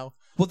Lithgow.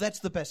 Well, that's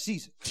the best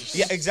season.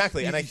 Yeah,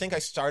 exactly. And I think I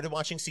started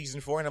watching season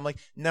 4, and I'm like,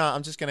 no,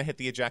 I'm just gonna hit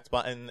the eject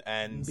button,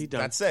 and Be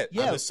done. that's it.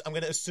 Yeah. I'm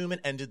gonna assume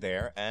it ended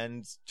there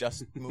and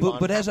just move on.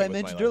 But as happy I with my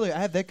mentioned life. earlier, I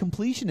have that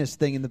completionist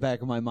thing in the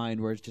back of my mind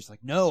where it's just like,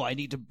 no, I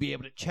need to be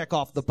able to check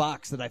off the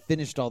box that I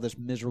finished all this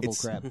miserable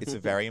crap. It's a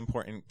very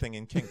important thing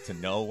in kink to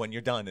know when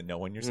you're done and know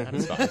when you're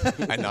satisfied,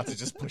 and not to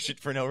just push it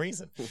for no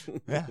reason.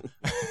 Yeah,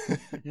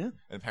 Yeah.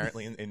 And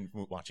apparently in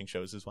watching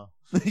shows as well.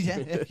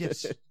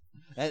 Yes.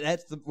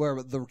 That's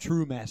where the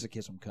true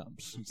masochism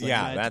comes. It's like,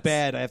 Yeah, it's that's-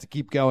 bad. I have to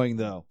keep going,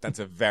 though. That's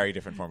a very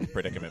different form of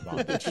predicament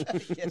bondage.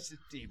 Yes,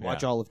 indeed.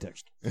 Watch Yeah. all of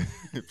Dexter.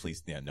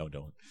 Please, yeah, no,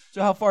 don't.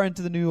 So how far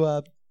into the new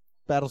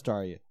Battlestar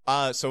are you?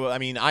 So I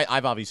mean,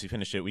 I've obviously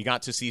finished it. We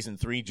got to season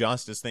 3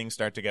 just as things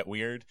start to get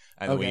weird,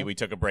 and Okay. we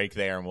took a break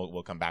there, and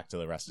we'll come back to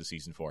the rest of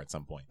season 4 at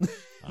some point.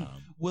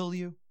 Will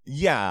you?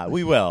 Yeah,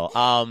 we will.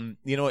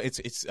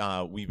 It's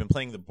we've been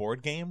playing the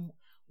board game,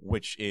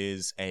 which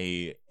is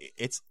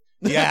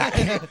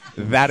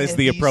that is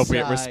the Heavy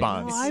appropriate sigh.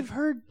 response. Oh, I've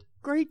heard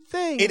great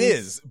thing. It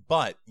is,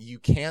 but you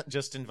can't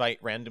just invite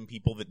random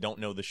people that don't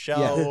know the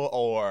show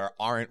or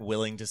aren't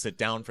willing to sit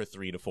down for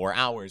 3 to 4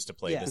 hours to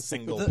play the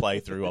single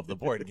playthrough of the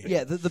board game.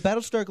 Yeah, the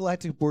Battlestar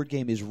Galactica board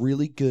game is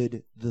really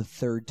good the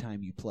third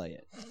time you play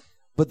it.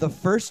 But the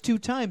first 2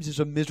 times is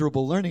a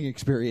miserable learning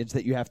experience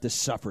that you have to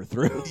suffer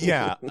through.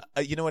 Yeah.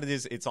 You know what it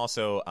is? It's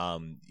also,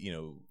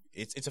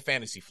 it's a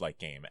Fantasy Flight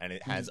game, and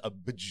it has a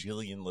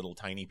bajillion little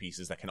tiny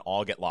pieces that can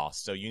all get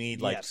lost. So you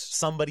need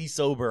somebody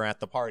sober at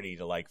the party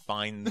to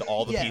find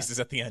all the pieces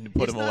at the end and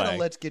put them away. It's not a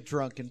let's get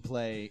drunk and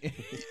play.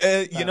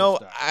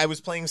 I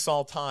was playing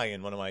Saul Ty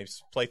in one of my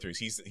playthroughs.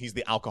 He's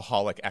the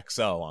alcoholic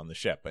XO on the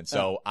ship, and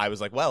so I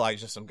was like, well, I'm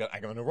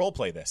going to role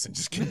play this and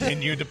just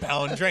continue to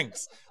pound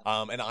drinks.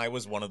 And I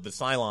was one of the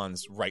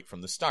Cylons right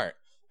from the start,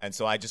 and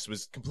so I just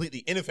was completely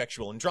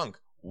ineffectual and drunk,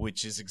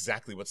 which is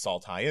exactly what Saul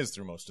Ty is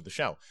through most of the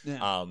show.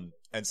 Yeah.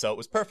 And so it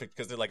was perfect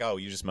because they're like, oh,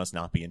 you just must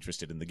not be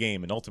interested in the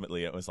game. And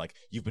ultimately it was like,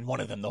 you've been one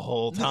of them the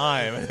whole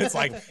time. And it's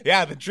like,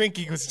 yeah, the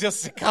drinking was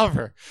just a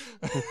cover.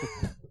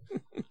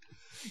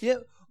 Yeah.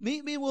 Me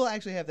and Will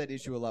actually have that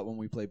issue a lot when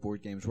we play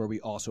board games where we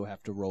also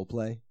have to role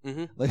play.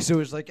 Mm-hmm. So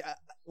it's like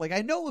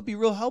I know it would be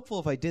real helpful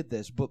if I did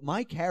this, but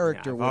my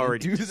character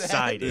would do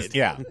decided. that.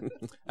 Yeah.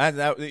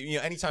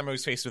 Anytime I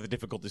was faced with a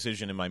difficult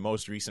decision in my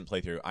most recent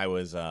playthrough, I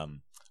was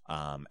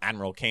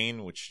Admiral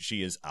Kane, which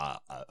she is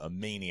a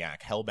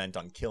maniac, hell-bent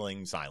on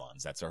killing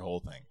Cylons. That's her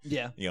whole thing.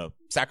 Yeah.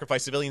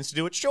 Sacrifice civilians to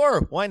do it?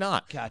 Sure, why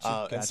not?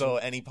 Gotcha. And so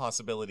any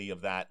possibility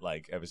of that,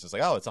 I was just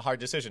like, oh, it's a hard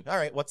decision. All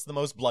right, what's the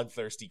most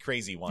bloodthirsty,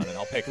 crazy one? And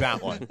I'll pick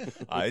that one.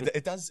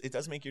 It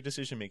does make your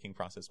decision-making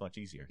process much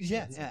easier.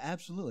 Yeah,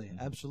 absolutely.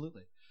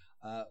 Absolutely.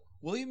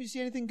 William, you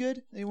see anything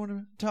good that you want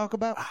to talk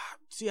about?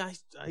 See, I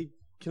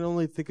can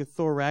only think of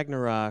Thor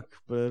Ragnarok,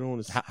 but I don't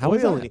want to How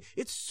is spoil that? any.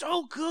 It's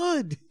so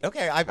good.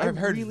 Okay, I've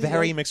heard really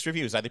very mixed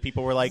reviews. Either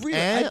people were like,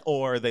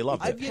 or they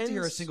loved I've it. yet to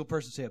hear a single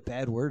person say a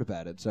bad word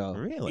about it. So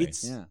Really?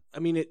 I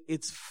mean,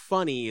 it's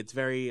funny. It's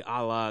very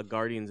a la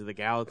Guardians of the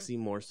Galaxy,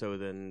 more so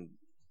than.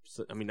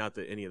 I mean, not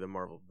that any of the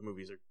Marvel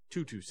movies are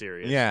too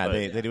serious. Yeah, but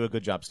they do a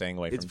good job staying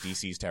away from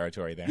DC's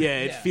territory there. Yeah,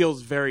 it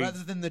feels very.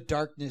 rather than the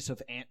darkness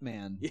of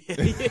Ant-Man.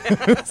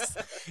 Yes.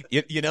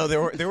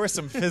 there were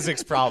some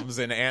physics problems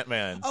in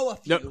Ant-Man. Oh, a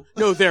few.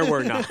 No, there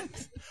were not.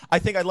 I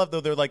think I love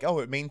though. They're like, oh,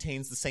 it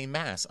maintains the same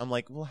mass. I'm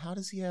like, well, how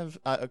does he have?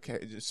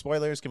 Okay,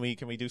 spoilers. Can we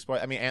do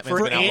spoilers? I mean,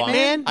 Ant-Man's been out long.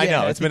 Ant-Man? I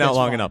know Yeah, it's I been think out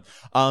long that's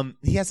enough.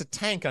 He has a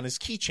tank on his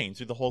keychain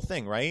through the whole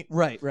thing, right?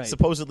 Right.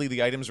 Supposedly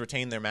the items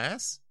retain their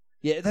mass.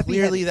 Yeah,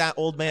 Clearly, that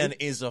old man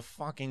is a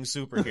fucking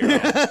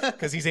superhero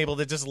because he's able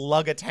to just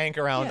lug a tank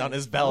around on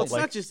his belt. Well, it's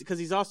not just because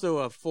he's also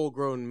a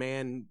full-grown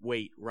man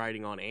weight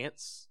riding on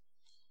ants.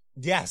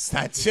 Yes,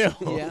 that too.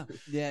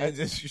 Yeah.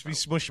 It should be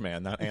Smush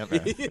Man, not Ant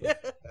Man.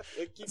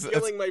 Keep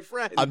killing my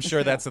friend. I'm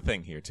sure that's a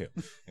thing here too.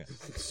 Yeah.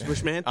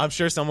 Smush Man. I'm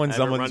sure someone's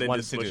wanted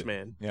to Smush do.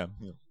 Man. Yeah.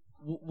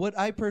 What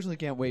I personally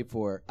can't wait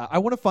for, I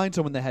want to find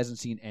someone that hasn't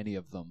seen any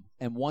of them,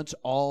 and once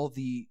all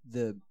the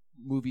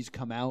movies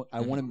come out,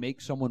 I want to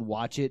make someone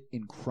watch it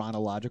in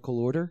chronological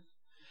order.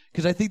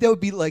 Because I think that would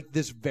be like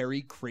this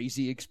very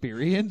crazy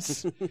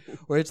experience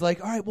where it's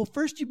like, all right, well,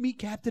 first you meet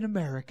Captain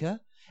America,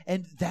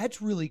 and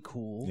that's really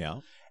cool. Yeah.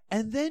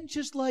 And then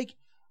just like...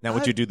 Now,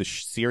 would you do the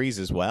series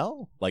as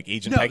well? Like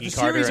Agent Peggy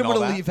Carter and all that? No,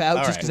 the series I'm going to leave out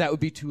all just because that would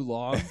be too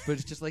long. But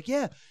it's just like,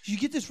 you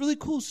get this really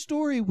cool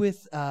story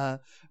with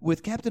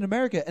Captain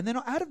America, and then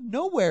out of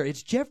nowhere,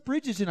 it's Jeff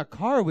Bridges in a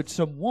car with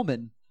some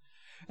woman,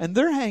 and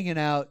they're hanging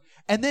out,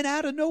 and then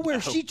out of nowhere,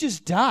 she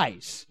just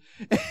dies.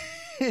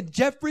 And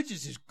Jeff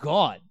Bridges is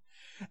gone.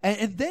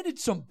 And then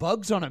it's some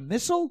bugs on a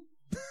missile.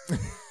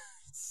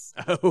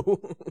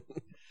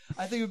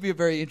 I think it would be a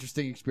very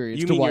interesting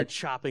experience You to mean watch. you're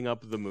chopping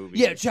up the movie?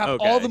 Yeah,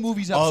 chop all the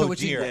movies up so it's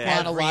dear. in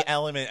Every chronological.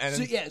 element.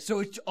 And So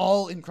it's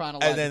all in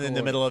chronological. And then in the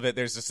order. middle of it,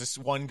 there's just this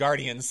one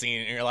Guardian scene,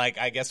 and you're like,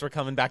 I guess we're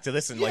coming back to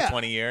this in like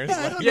 20 years. Yeah,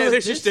 I don't know Yeah, what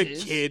there's this just a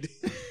is. kid.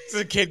 So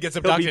the kid gets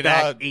He'll be abducted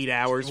back out. 8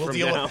 hours We'll from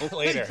deal now. with it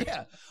later.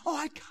 Yeah. Oh,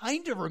 I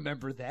kind of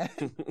remember that.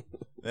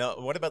 Now,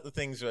 what about the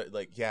things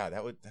like,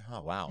 that would,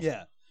 oh, wow.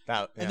 Yeah.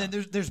 And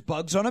then there's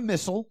bugs on a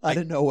missile out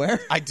of nowhere.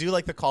 I do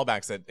like the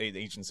callbacks that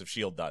Agents of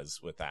S.H.I.E.L.D.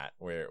 does with that,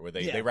 where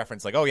they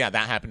reference like, oh, yeah,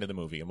 that happened to the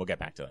movie, and we'll get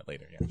back to that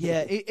later.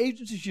 Yeah.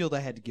 Agents of S.H.I.E.L.D. I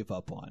had to give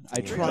up on.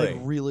 I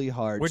tried really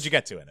hard. Where'd you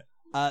get to in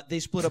it? They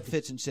split up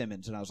Fitz and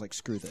Simmons, and I was like,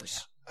 screw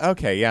this.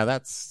 Okay, yeah,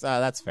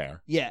 that's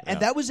fair. Yeah,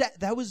 and that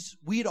was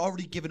we had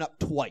already given up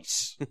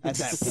twice at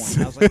that point.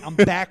 I was like, I'm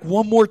back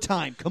one more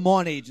time. Come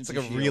on, Agents It's like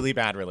of a S.H.I.E.L.D. really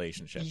bad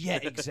relationship. Yeah,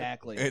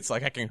 exactly. It's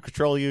like I can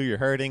control you, you're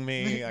hurting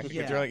me. I can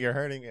control you're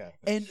hurting. Yeah.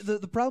 And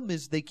the problem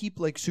is they keep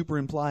like super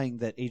implying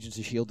that Agents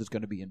of S.H.I.E.L.D. is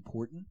going to be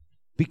important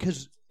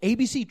because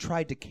ABC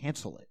tried to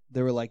cancel it.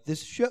 They were like,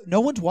 this show, no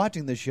one's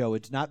watching this show.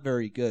 It's not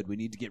very good. We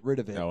need to get rid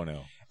of it. Oh,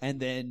 no. And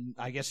then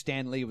I guess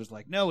Stan Lee was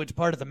like, no, it's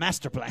part of the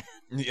master plan.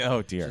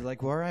 Oh, dear. So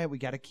like, well, all right, we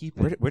got to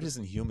keep it. Where does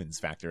Inhumans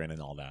factor in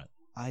and all that?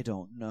 I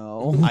don't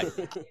know.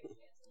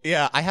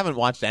 I haven't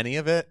watched any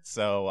of it,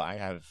 so I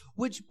have.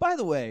 Which, by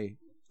the way,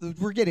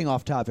 we're getting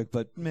off topic,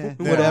 but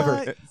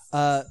whatever.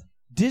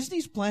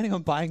 Disney's planning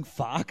on buying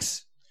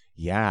Fox.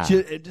 Yeah.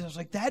 I was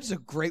like, that's a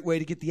great way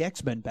to get the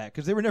X-Men back,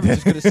 because they were never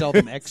just going to sell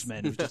them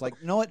X-Men. It was just like,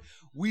 you know what?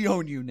 We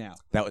own you now.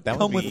 That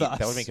Come would with us.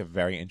 That would make a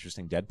very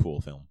interesting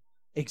Deadpool film.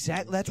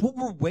 Exactly. That's what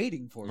we're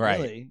waiting for, Right.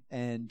 really.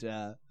 And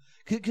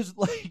because,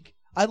 like,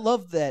 I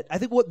love that. I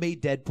think what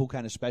made Deadpool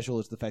kind of special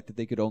is the fact that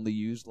they could only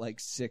use, like,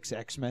 6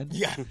 X-Men.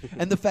 Yeah.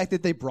 And the fact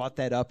that they brought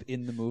that up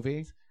in the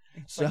movie.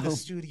 So, Like the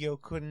studio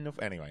couldn't have.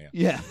 Anyway,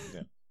 yeah.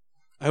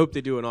 I hope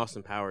they do an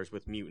Austin Powers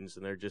with mutants,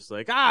 and they're just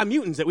like,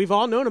 mutants that we've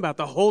all known about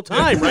the whole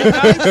time, right,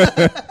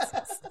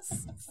 guys?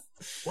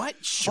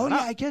 What? Shut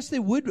up. I guess they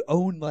would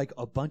own, like,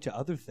 a bunch of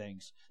other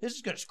things. This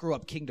is going to screw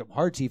up Kingdom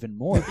Hearts even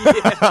more.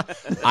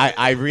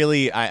 I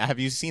have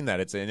you seen that?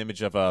 It's an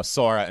image of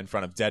Sora in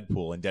front of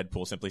Deadpool, and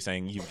Deadpool simply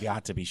saying, "You've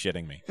got to be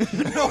shitting me."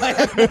 No, I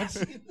have not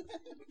seen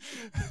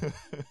that.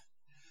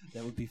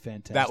 That would be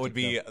fantastic. That would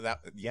be though. that.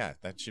 Yeah,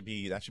 that should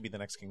be the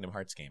next Kingdom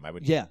Hearts game. I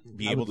would Yeah,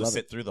 be I able would to love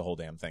sit it. through the whole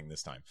damn thing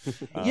this time.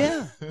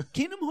 Yeah,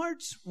 Kingdom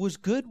Hearts was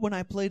good when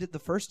I played it the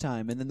first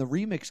time, and then the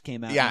remix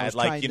came out. and I Yeah, was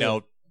like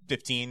trying to-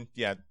 15.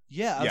 Yeah,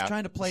 Yeah, I was yeah.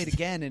 trying to play it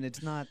again, and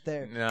it's not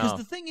there. No. Because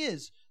the thing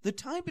is, the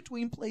time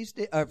between from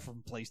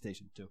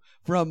PlayStation 2,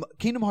 from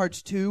Kingdom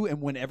Hearts 2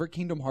 and whenever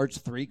Kingdom Hearts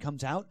 3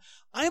 comes out,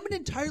 I'm an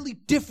entirely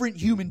different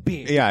human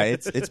being. yeah.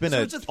 It's been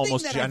So it's a thing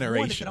almost that I've wanted,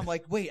 generation. and I'm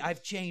like, wait,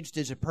 I've changed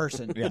as a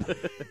person. Yeah.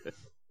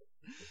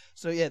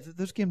 So yeah,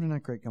 those games are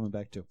not great coming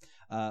back to.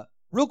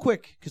 Real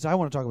quick, because I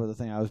want to talk about the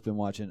thing I've been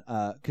watching.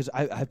 Because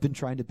I've been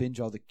trying to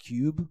binge all the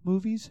Cube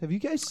movies. Have you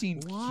guys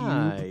seen Cube?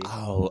 Why?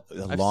 Oh,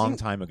 a I've long seen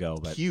time ago,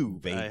 but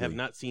Cube. I vaguely. have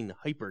not seen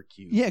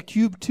Hypercube. Yeah,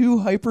 Cube 2,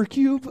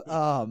 Hypercube.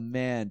 Oh,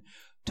 man.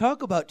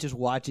 Talk about just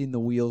watching the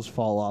wheels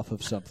fall off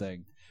of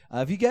something.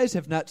 If you guys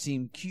have not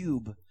seen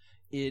Cube,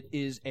 it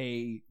is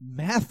a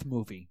math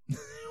movie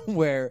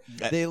where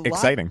they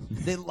Exciting.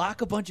 They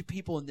lock a bunch of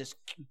people in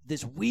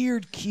this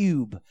weird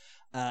cube,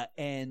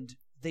 and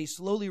they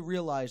slowly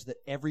realize that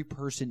every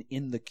person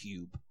in the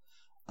cube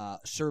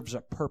serves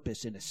a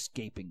purpose in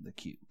escaping the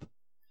cube.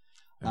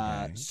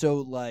 Okay. So,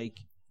 like,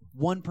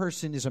 one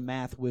person is a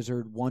math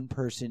wizard, one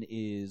person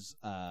is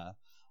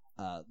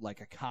like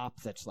a cop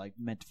that's like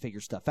meant to figure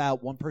stuff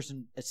out. One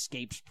person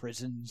escapes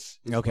prisons.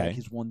 Is Okay. like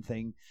his one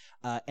thing,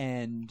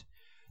 and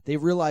they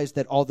realize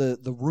that all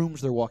the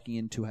rooms they're walking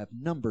into have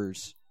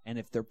numbers, and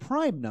if they're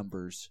prime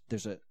numbers,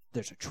 there's a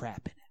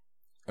trap in it.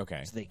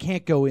 Okay. So they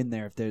can't go in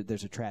there if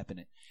there's a trap in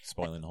it.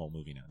 Spoiling the whole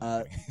movie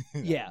now.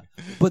 Yeah,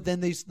 but then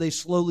they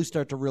slowly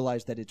start to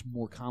realize that it's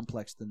more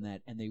complex than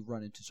that, and they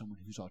run into someone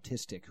who's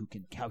autistic who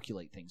can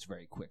calculate things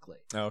very quickly.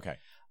 Okay.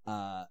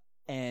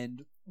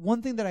 And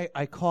one thing that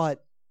I caught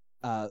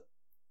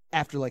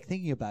after like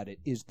thinking about it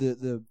is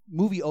the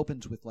movie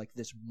opens with like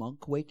this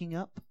monk waking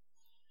up,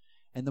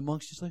 and the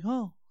monk's just like,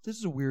 oh, this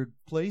is a weird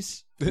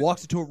place.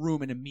 Walks into a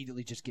room and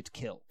immediately just gets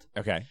killed.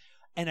 Okay.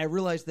 And I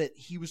realized that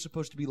he was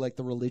supposed to be like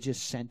the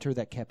religious center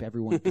that kept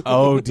everyone.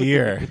 Oh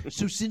dear.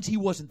 So since he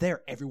wasn't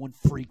there, everyone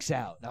freaks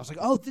out. And I was like,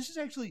 oh, this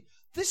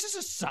is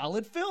a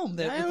solid film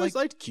that I always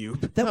liked Cube.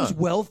 that was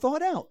well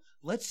thought out.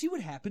 Let's see what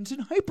happens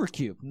in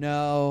Hypercube.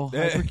 No,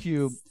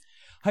 Hypercube.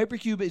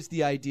 Hypercube is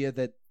the idea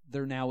that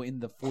they're now in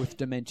the 4th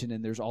dimension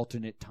and there's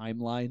alternate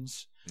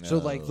timelines. So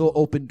like they'll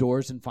open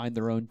doors and find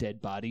their own dead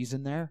bodies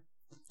in there.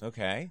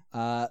 Okay.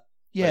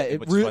 Yeah, But it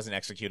which re- wasn't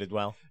executed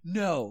well.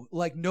 No,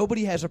 like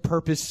nobody has a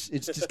purpose.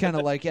 It's just kind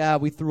of like,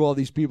 we threw all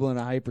these people in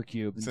a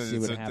hypercube and see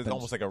what happens. It's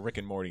almost like a Rick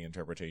and Morty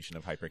interpretation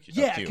of Hypercube.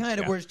 Yeah,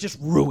 kind of, where it's just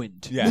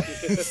ruined. Yeah.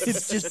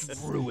 It's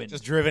just ruined.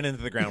 Just driven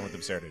into the ground with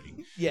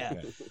absurdity.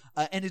 Yeah.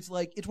 And it's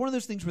like, it's one of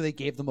those things where they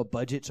gave them a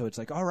budget, so it's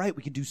like, all right,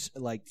 we can do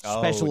like Oh,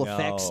 special no.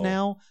 effects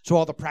now. So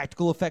all the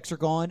practical effects are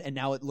gone, and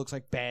now it looks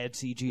like bad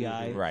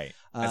CGI. Right.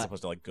 As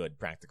opposed to like good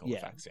practical Yeah.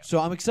 effects. Yeah. So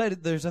I'm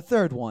excited. There's a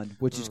third one,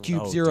 which is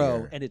Cube Oh, Zero,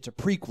 dear. and it's a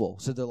prequel.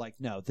 So they're like,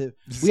 no,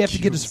 we have to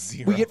get Cube us.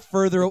 Zero. We get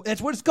further.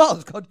 That's what it's called.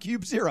 It's called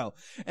Cube Zero,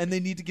 and they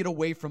need to get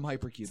away from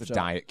Hypercube. It's a So-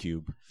 diet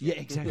cube. Yeah,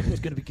 exactly. It's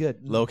going to be good.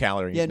 Low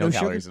calories. Yeah, no no sugar.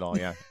 calories at all.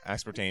 Yeah.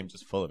 Aspartame,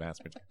 just full of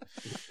aspartame.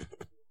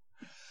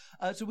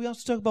 So we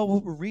also talk about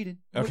what we're reading.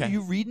 Okay. Are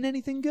you reading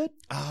anything good?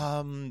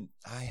 I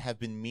have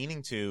been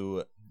meaning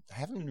to. I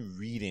haven't been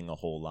reading a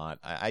whole lot.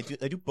 I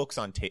do books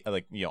on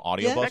audiobooks Yeah,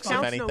 that if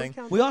counts. anything.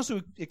 We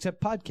also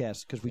accept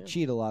podcasts because we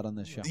cheat a lot on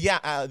this show.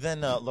 Yeah. Then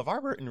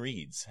LeVar Burton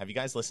reads. Have you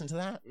guys listened to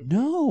that?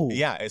 No.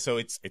 Yeah. So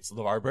it's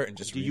LeVar Burton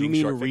just Do reading you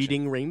mean short fiction.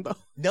 reading Rainbow?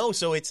 No,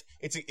 so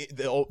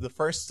the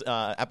first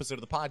episode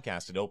of the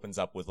podcast. It opens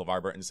up with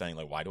LeVar Burton saying,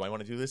 like, "Why do I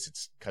want to do this?"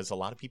 It's because a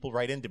lot of people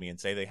write into me and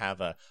say they have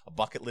a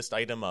bucket list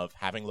item of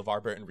having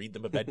LeVar Burton read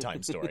them a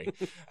bedtime story,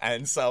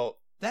 and so,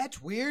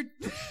 That's weird.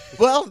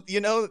 well,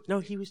 No,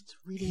 he was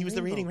reading. he was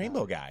the reading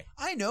Rainbow guy,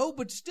 I know,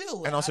 but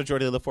still. and also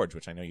Geordie LaForge,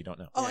 which I know you don't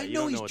know. Oh, Yeah, I you know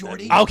don't he's know what that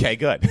Geordie. means. Okay,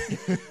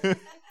 good.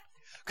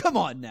 Come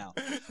on now.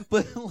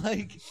 But,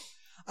 like,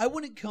 I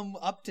wouldn't come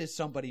up to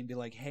somebody and be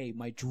like, hey,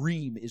 my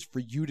dream is for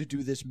you to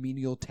do this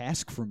menial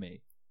task for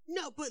me.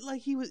 No, but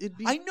like he was. It'd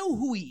be. I know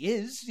who he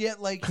is. Yeah,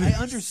 like, I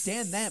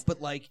understand that.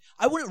 But, like,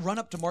 I wouldn't run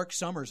up to Mark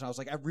Summers and I was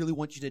like, I really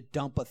want you to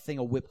dump a thing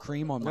of whipped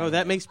cream on my No, that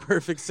head. makes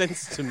perfect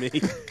sense to me.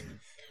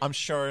 I'm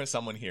sure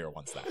someone here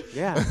wants that.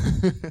 Yeah.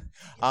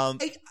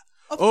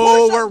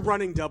 we're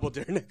running Double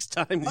Dare next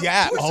time.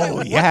 Yeah. course I Oh,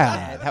 would yeah. want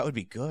that. That would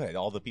be good.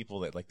 All the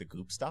people that like the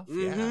goop stuff.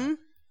 Yeah. Mhm.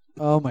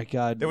 Oh my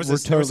God, There was we're a,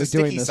 there was totally a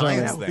doing sticky this.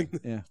 science aren't we? thing.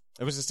 Yeah.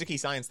 There was a sticky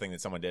science thing that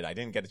someone did. I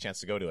didn't get a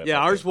chance to go to it. Yeah,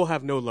 but ours will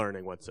have no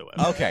learning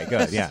whatsoever. Okay,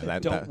 good. Yeah.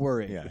 Don't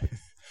worry. Yeah.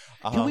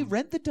 Can we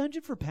rent the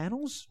dungeon for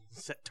panels?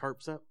 Set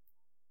tarps up.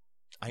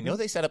 I know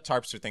they set up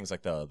tarps for things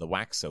like the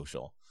wax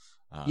social.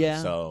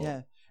 Yeah. So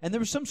Yeah. And there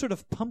was some sort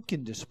of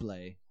pumpkin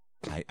display.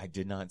 I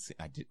did not see.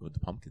 I did with the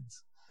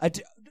pumpkins.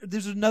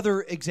 There's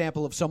another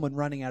example of someone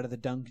running out of the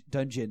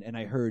dungeon, and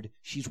I heard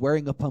she's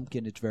wearing a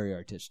pumpkin. It's very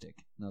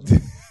artistic. And I was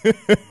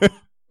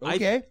like,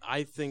 okay.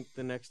 I think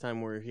the next time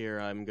we're here,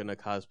 I'm gonna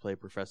cosplay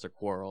Professor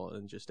Quirrell,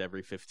 and just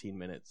every 15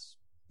 minutes,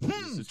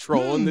 just a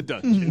troll in the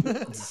dungeon.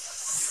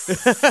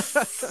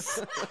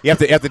 You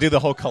have to do the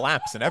whole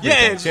collapse and everything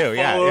Yeah, just too.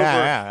 Yeah, fall yeah,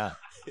 over. yeah.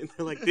 And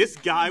they're like, "This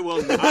guy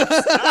will not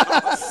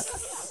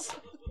stop."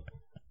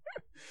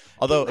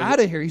 Although, Out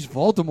of here. He's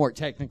Voldemort,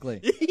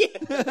 technically.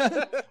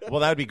 well,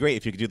 that would be great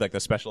if you could do like the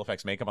special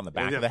effects makeup on the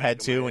back Yeah, of the back head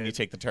of too my when head. you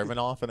take the turban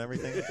off and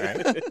everything.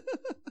 Right?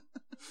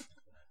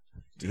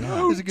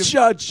 Don't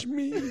judge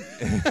me.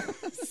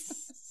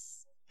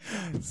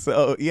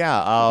 So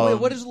yeah. Wait,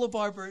 what is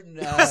LeVar Burton?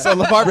 So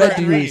LeVar read Burton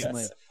to you reads.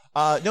 recently?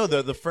 No,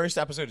 the first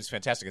episode is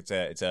fantastic.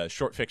 It's a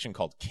short fiction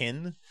called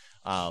Kin.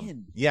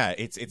 Kin. Yeah,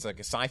 it's like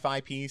a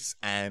sci-fi piece,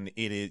 and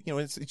it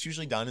is it's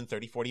usually done in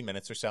 30-40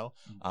 minutes or so.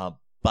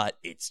 But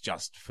it's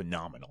just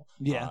phenomenal.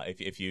 Yeah.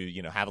 If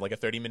you have like a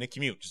 30-minute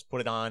commute, just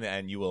put it on,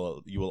 and you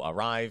will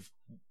arrive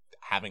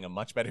having a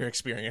much better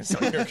experience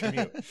on your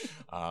commute.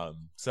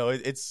 So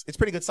it's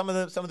pretty good. Some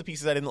of the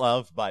pieces I didn't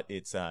love, but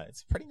it's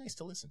pretty nice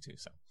to listen to.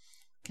 So.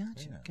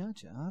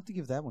 Gotcha. I'll have to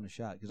give that one a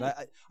shot because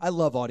I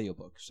love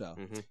audiobooks. So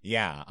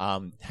Yeah.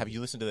 Have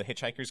you listened to The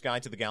Hitchhiker's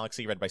Guide to the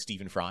Galaxy read by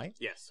Stephen Fry?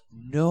 Yes.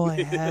 no,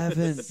 I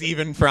haven't.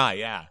 Stephen Fry,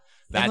 yeah.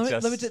 And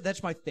let me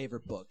that's my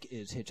favorite book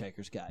is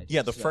Hitchhiker's Guide.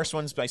 Yeah, the So- first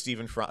one's by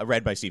Stephen Fry,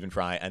 read by Stephen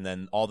Fry, and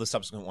then all the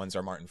subsequent ones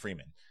are Martin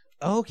Freeman.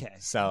 Okay.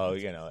 So,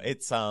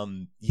 it's I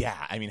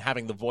mean,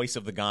 having the voice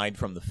of the guide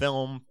from the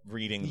film,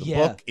 reading the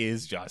Yeah. book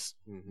is just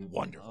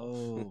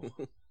wonderful.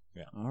 Oh.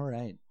 Yeah. All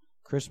right.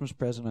 Christmas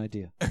present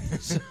idea.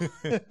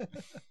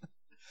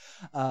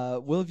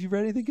 Will, have you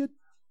read anything good?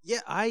 Yeah,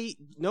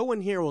 no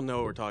one here will know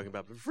what we're talking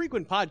about, but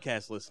frequent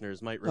podcast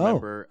listeners might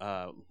remember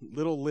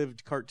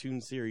little-lived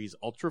cartoon series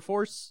Ultra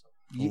Force.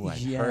 Ooh,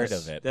 I've heard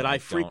of it. That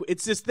but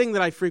it's this thing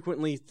that I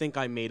frequently think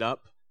I made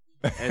up,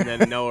 and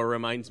then Noah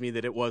reminds me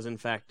that it was in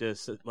fact a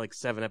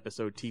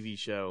 7-episode TV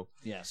show.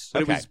 Yes.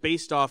 But Okay. it was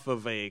based off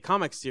of a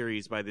comic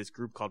series by this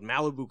group called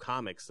Malibu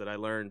Comics that I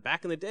learned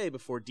back in the day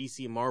before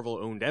DC and Marvel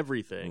owned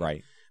everything.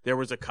 Right. There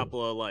was a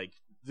couple of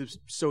the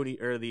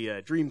Sony or the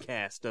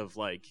Dreamcast of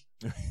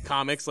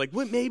comics.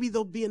 Maybe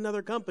there'll be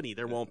another company.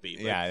 There won't be.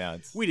 But Yeah,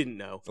 it's we didn't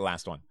know. the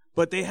last one.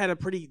 But they had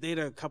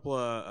a couple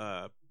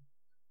of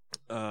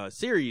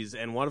series,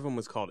 and one of them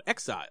was called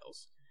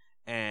Exiles.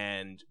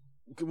 And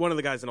one of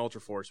the guys in Ultra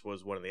Force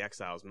was one of the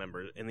Exiles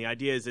members. And the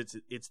idea is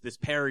it's this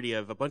parody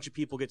of a bunch of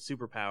people get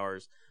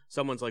superpowers.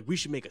 Someone's like, we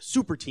should make a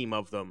super team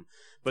of them.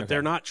 But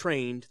they're not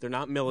trained. They're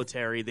not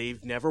military.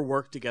 They've never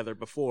worked together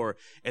before.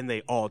 And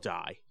they all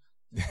die.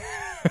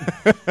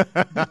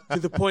 To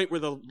the point where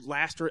the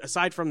last,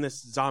 aside from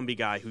this zombie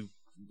guy who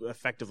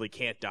effectively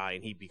can't die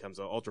and he becomes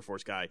an Ultra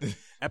Force guy,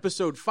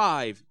 episode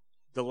 5,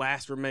 the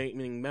last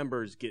remaining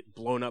members get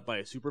blown up by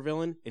a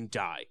supervillain and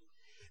die.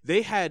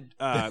 They had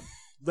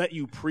let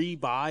you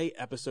pre-buy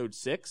episode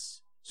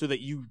 6 so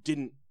that you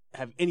didn't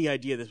have any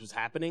idea this was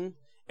happening,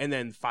 and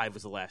then 5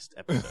 was the last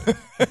episode.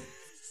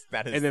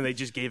 That is And then they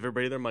just gave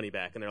everybody their money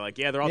back, and they're like,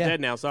 "Yeah, they're all dead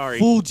now. Sorry."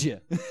 Fooled you.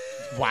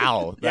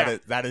 wow. Yeah.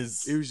 That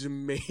is It was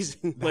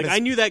amazing. That is- I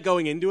knew that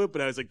going into it, but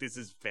I was like, "This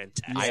is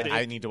fantastic."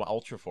 I need to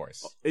Ultra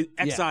Force.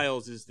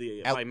 Exiles is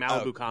the by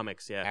Malibu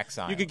Comics. Yeah,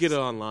 Exiles. You could get it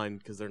online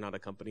because they're not a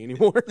company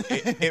anymore.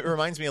 It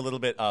reminds me a little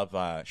bit of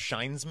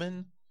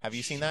Shinesman. Have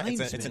you seen that? It's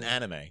an Shinesman.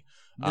 anime.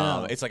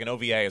 No. It's like an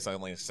OVA. It's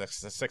only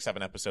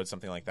 6-7 episodes,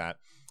 something like that.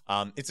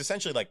 It's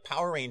essentially like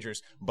Power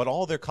Rangers, but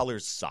all their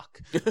colors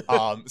suck.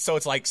 So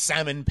it's like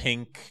salmon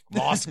pink,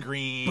 moss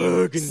green,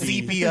 Burgundy.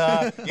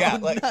 sepia. Yeah,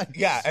 nice.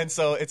 yeah. And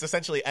so it's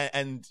essentially,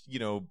 and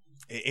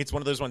it's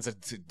one of those ones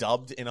that's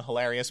dubbed in a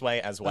hilarious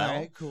way as well. All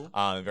right, cool.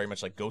 Very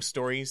much like Ghost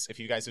Stories, if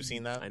you guys have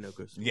seen that. I know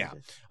Ghost. Yeah.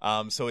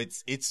 So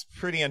it's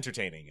pretty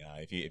entertaining.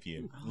 If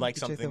you like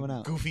to check that something one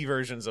out. goofy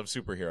versions of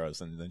superheroes,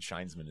 then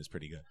Shinesman is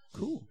pretty good.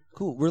 Cool.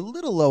 We're a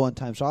little low on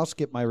time, so I'll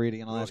skip my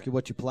reading and I'll ask you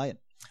what you're playing.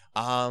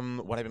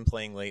 What I've been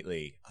playing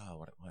lately? I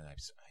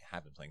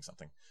have been playing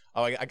something.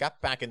 Oh, I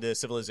got back into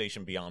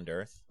Civilization Beyond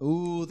Earth.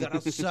 Ooh,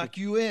 that'll suck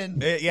you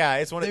in. Yeah,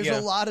 it's one of There's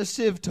a lot of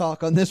Civ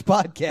talk on this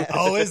podcast.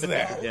 Oh, is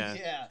there?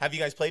 Yeah. Have you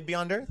guys played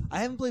Beyond Earth? I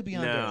haven't played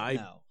Beyond No, Earth.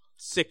 No.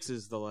 6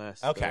 is the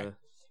last. Okay.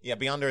 Yeah,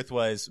 Beyond Earth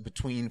was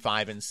between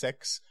 5 and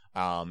 6.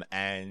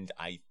 And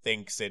I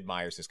think Sid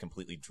Meier's has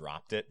completely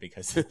dropped it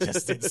because it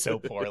just did so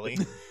poorly.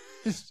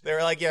 They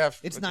were like, yeah,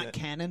 It's not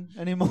canon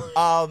anymore.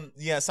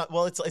 Yeah.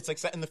 Well, it's like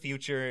set in the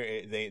future.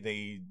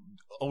 They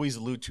always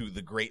allude to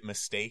the great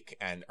mistake,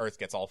 and Earth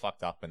gets all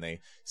fucked up, and they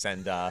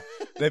send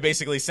they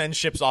basically send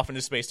ships off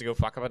into space to go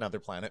fuck up another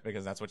planet,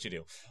 because that's what you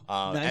do.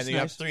 And then you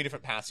have 3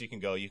 different paths you can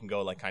go. You can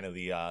go like kind of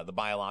the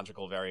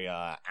biological, very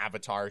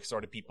Avatar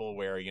sort of people,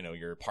 where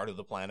you're part of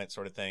the planet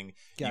sort of thing.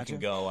 Gotcha. You can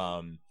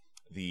go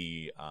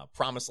the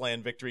Promised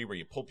Land victory, where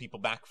you pull people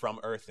back from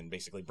Earth and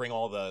basically bring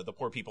all the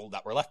poor people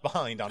that were left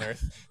behind on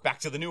Earth back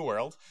to the new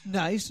world.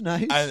 Nice.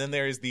 And then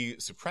there is the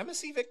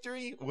Supremacy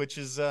victory, which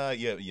is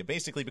you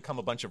basically become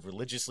a bunch of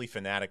religiously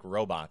fanatic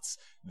robots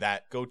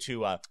that go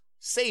to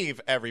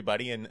save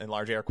everybody, in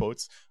large air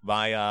quotes,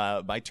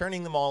 by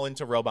turning them all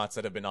into robots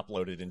that have been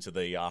uploaded into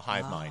the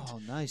hive mind.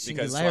 Oh, nice.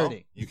 Because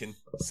Singularity. you can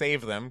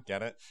save them.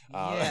 Get it?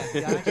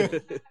 Yeah,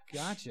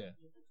 gotcha.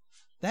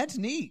 That's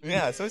neat.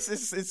 Yeah, so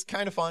it's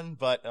kind of fun,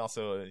 but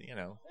also,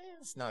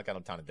 it's not got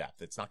a ton of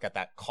depth. It's not got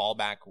that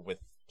callback with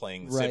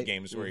playing Civ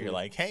games where you're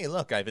like, hey,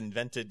 look, I've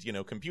invented,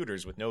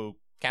 computers with no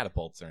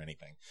catapults or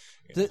anything.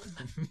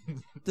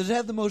 Does it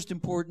have the most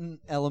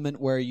important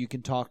element where you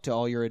can talk to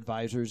all your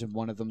advisors and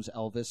one of them's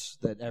Elvis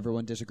that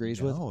everyone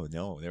disagrees with?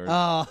 No.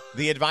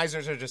 The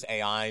advisors are just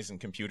AIs and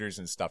computers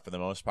and stuff for the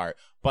most part.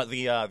 But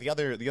the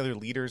other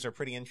leaders are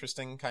pretty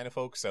interesting kind of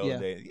folks. So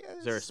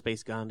is there a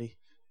Space Gandhi?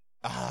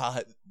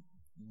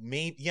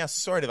 Maybe, yes,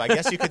 sort of. I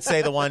guess you could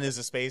say the one is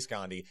a Space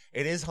Gandhi.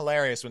 It is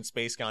hilarious when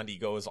Space Gandhi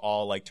goes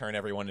all like turn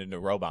everyone into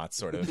robots,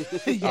 sort of.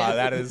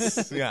 That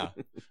is, yeah.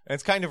 And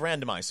it's kind of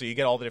randomized, so you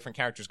get all the different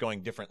characters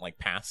going different like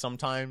paths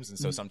sometimes, and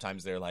so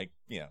sometimes they're like,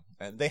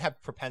 and they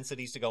have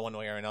propensities to go one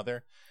way or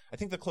another. I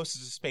think the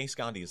closest to Space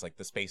Gandhi is like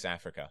the Space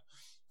Africa.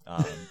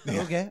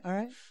 Okay, all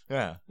right.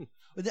 Yeah.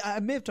 I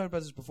may have talked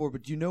about this before,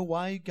 but do you know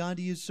why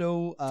Gandhi is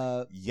so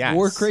yes.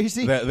 war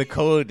crazy? The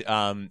code,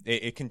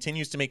 it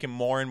continues to make him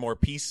more and more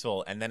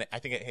peaceful, and then I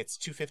think it hits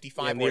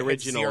 255 the or it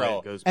hits original 0.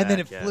 it goes and back, then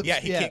it flips.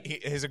 Yeah,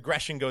 his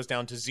aggression goes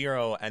down to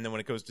 0, and then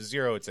when it goes to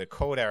 0, it's a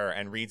code error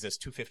and reads as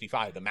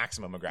 255, the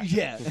maximum aggression.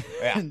 Yeah.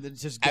 And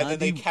it's just then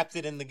Gandhi. they kept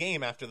it in the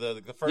game after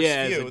the first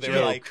Yeah, few. as a They were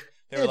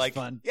joke. like,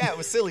 fun. yeah, it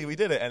was silly, we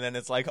did it, and then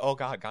it's like, oh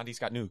god, Gandhi's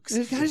got nukes.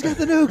 Gandhi's got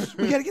the nukes.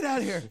 We got to get out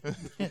of here.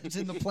 It's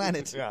in the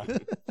planet. Yeah.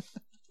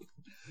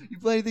 You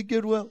play anything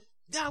good, Will?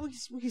 No,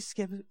 we can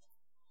skip it.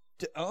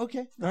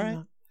 Okay, all right.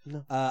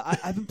 No.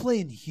 I've been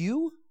playing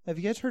Hue. Have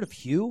you guys heard of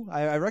Hue?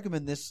 I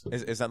recommend this.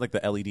 Is that like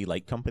the LED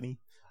light company?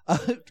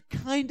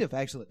 Kind of,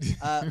 actually.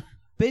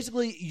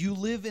 Basically, you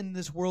live in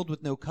this world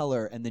with no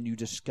color, and then you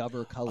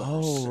discover colors.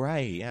 Oh,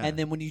 right, yeah. And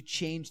then when you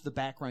change the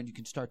background, you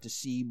can start to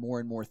see more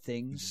and more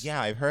things.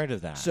 Yeah, I've heard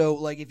of that. So,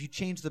 like, if you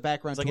change the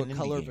background It's to like a an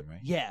color, indie game, right?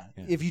 yeah.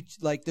 If you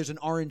there's an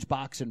orange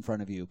box in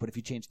front of you, but if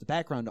you change the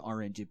background to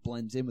orange, it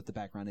blends in with the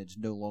background. And it's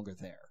no longer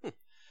there.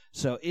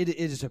 So it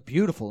is a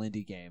beautiful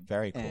indie game.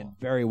 Very cool. And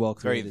very well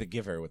Very created. The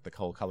Giver with the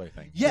whole color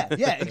thing. Yeah,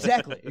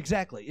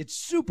 exactly. It's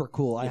super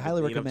cool. I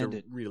highly recommend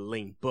it. Read a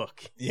lame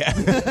book. Yeah.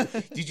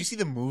 Did you see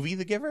the movie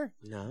The Giver?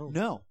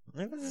 No.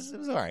 It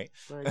was all right.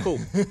 All right, cool.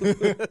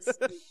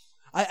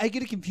 I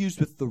get it confused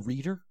with The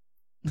Reader.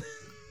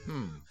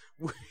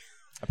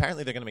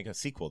 Apparently, they're going to make a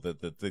sequel,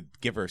 the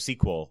Giver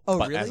sequal, Oh,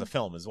 but really? as a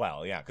film as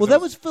well. Yeah. 'cause Well, that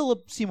was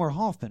Philip Seymour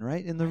Hoffman,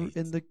 right? In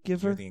the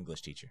Giver. You're the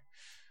English teacher.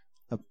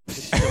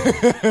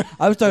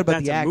 I was talking about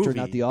That's the a actor, movie.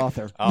 not the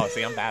author. Oh,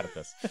 see, I'm bad at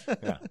this.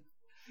 Yeah.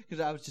 Because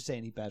I was just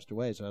saying he passed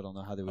away, so I don't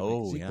know how they would make a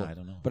Oh, sequel. yeah, I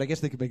don't know. But I guess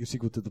they could make a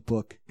sequel to the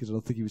book because I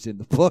don't think he was in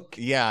the book.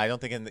 Yeah, I don't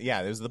think.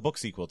 There was the book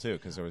sequel too,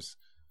 because there was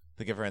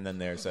The Giver, and then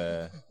there's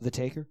The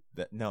Taker.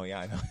 no, yeah,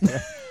 I know.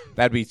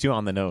 That'd be too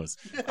on the nose.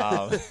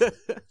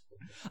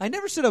 I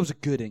never said I was a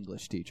good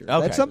English teacher.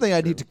 Okay. That's something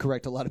I need to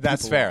correct a lot of people.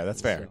 That's fair. on.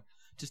 That's fair. So,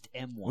 just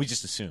M1. We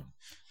just assume.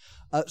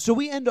 So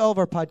we end all of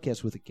our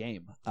podcasts with a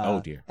game.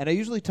 Oh, dear. And I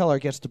usually tell our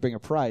guests to bring a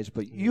prize,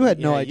 but you had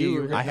no Yeah, idea you you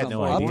were were gonna going to I had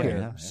come no up idea, here.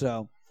 yeah.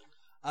 So,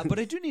 but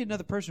I do need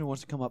another person who wants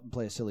to come up and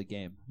play a silly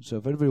game. So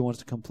if anybody wants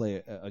to come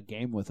play a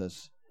game with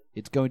us,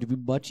 it's going to be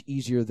much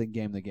easier than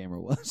Game the Gamer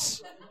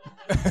was.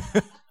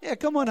 Yeah,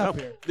 come on up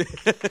here.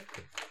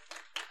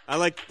 I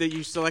like that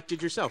you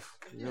selected yourself.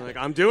 You're like,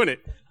 I'm doing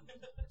it.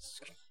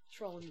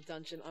 Trolling the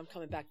dungeon. I'm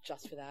coming back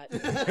just for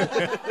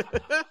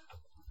that.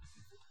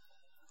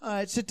 All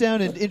right, sit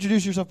down and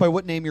introduce yourself by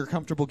what name you're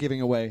comfortable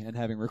giving away and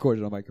having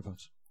recorded on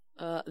microphones.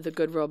 The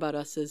good robot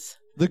us's.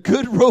 The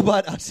Good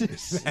Robot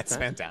Us's. That's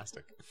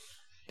fantastic.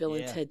 Bill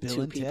Yeah, and Ted, Bill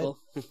two and Ted. people.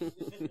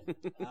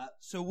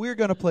 So we're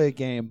going to play a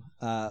game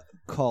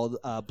called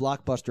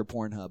Blockbuster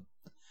Pornhub.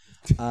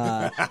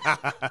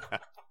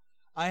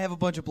 I have a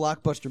bunch of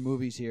Blockbuster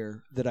movies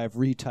here that I've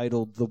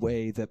retitled the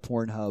way that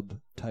Pornhub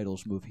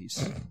titles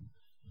movies.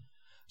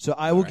 So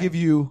I will give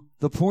you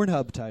the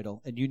Pornhub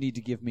title, and you need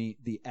to give me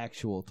the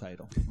actual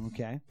title.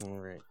 Okay? All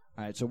right.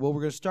 All right, so we're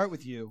going to start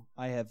with you.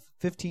 I have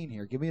 15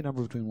 here. Give me a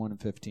number between 1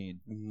 and 15.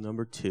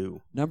 Number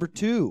 2. Number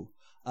 2.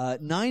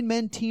 9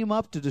 men team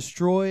up to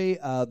destroy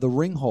the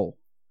ring hole.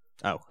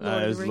 Oh,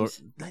 Lord of the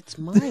Rings. That's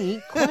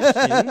my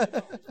question.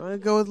 I'm going to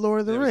go with Lord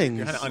of the Rings.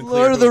 Kinda unclear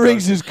Lord of the who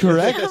Rings goes. is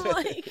correct. I'm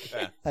like,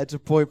 That's a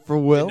point for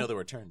Didn't Will. know there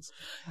were turns.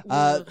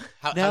 Uh,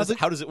 How Now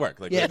does it work?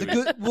 Like, yeah, do the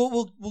we- good.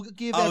 We'll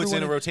give. Oh, it's everyone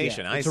in a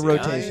rotation. Yeah, I it's see. a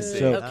rotation. I see.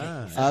 So,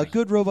 Okay.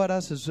 Good Robot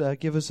Us is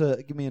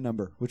give me a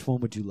number. Which one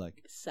would you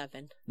like?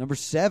 7. Number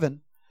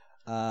 7.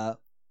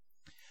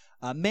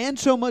 Man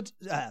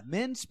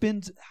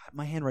spends.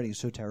 My handwriting is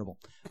so terrible.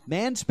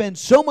 Man spends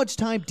so much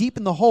time deep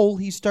in the hole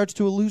he starts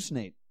to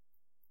hallucinate.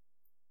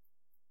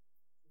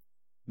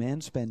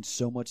 Man spends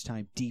so much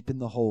time deep in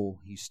the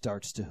hole he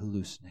starts to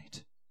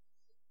hallucinate.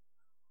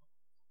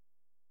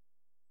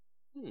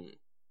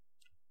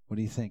 What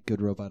do you think,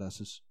 Good Robot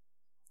Us?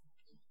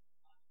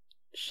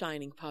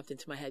 Shining popped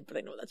into my head, but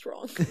I know that's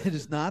wrong. It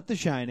is not The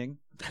Shining.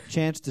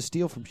 Chance to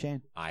steal from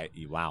Shane.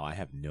 Wow, I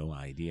have no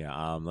idea.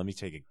 Let me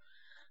take a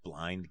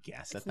blind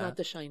guess It's at not that.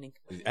 The Shining.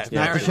 not The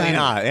Apparently Shining.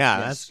 not. Yeah,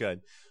 Yes. that's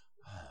good.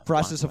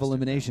 Process of Blockbuster.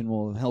 elimination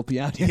will help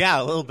you out here.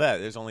 Yeah, a little bit.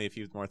 There's only a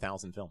few more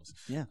thousand films.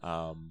 Yeah.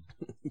 I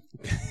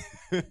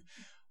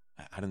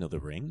don't know. The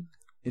Ring.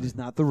 It is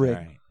not The Ring.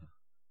 All right.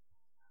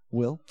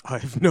 Will? I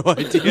have no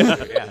idea.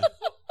 Yeah.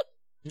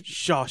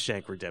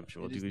 Shawshank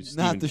Redemption. We'll It do is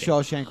Stephen not The King.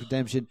 Shawshank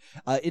Redemption.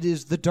 It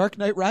is The Dark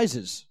Knight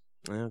Rises.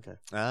 Okay.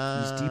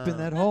 He's deep in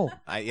that hole.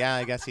 I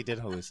guess he did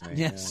hallucinate.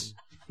 Yes.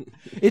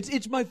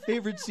 It's my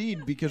favorite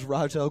scene because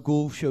Ra's al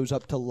Ghul shows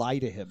up to lie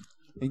to him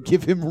and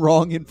give him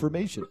wrong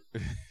information.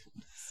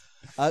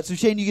 So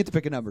Shane, you get to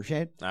pick a number.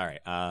 Shane, Yeah. All right.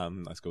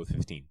 Let's go with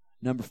 15.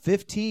 number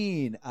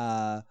 15.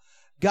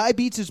 Guy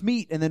beats his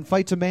meat and then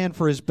fights a man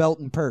for his belt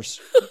and purse.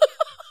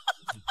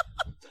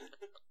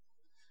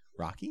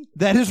 Rocky.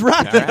 That is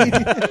right. All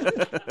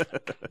right.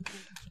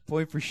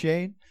 Point for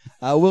Shane.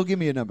 Will, give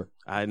me a number.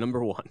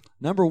 Number 1.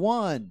 Number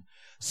 1.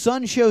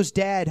 Son shows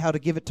dad how to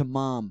give it to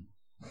mom.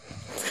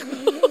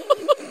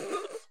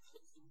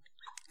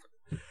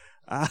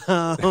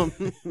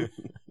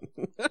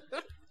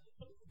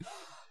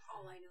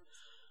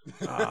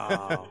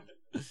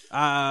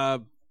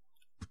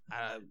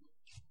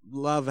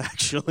 Love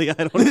Actually. I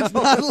don't know. It's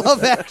not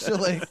Love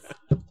Actually.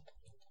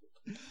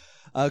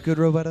 Good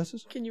Robot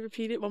Us? Can you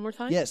repeat it one more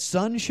time? Yes,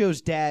 son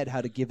shows dad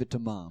how to give it to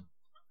mom.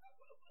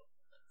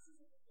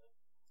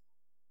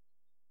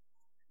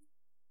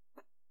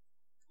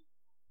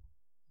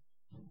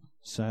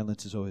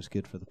 Silence is always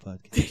good for the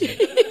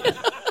podcast.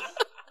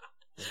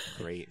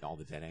 Great. All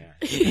the dead air.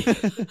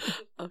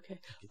 Okay.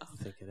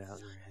 Think it out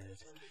in your head.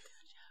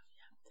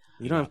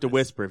 You don't have to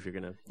whisper if you're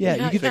gonna. Yeah,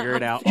 you can figure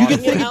it out. You can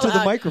on think the it to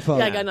the microphone.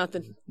 Yeah, I got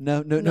nothing.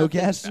 No Nothing.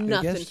 guess.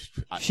 No Nothing.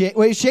 guess.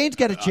 Wait, Shane's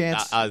got a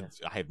chance. I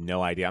have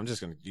no idea. I'm just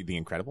going to do The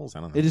Incredibles.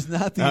 I don't know. It is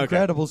not The Okay.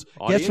 Incredibles. Guess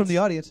Audience? from the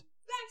audience.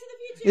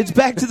 It's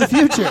Back to the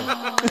Future.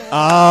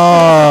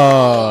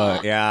 Oh,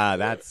 yeah.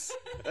 That's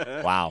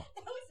wow.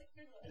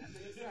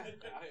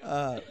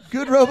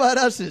 Good Robot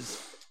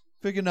Us's.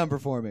 Pick a number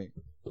for me.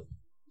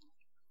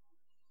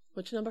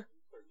 Which number?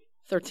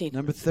 13.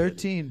 Number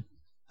 13.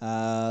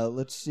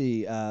 Let's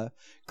see.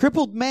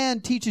 Crippled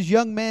man teaches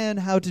young man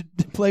how to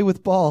play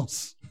with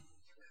balls.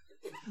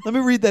 Let me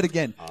read that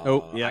again.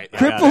 Oh, yeah.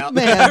 Crippled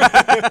man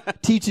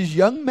teaches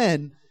young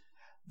men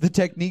the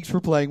techniques for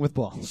playing with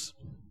balls.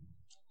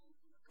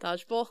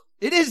 Dodgeball?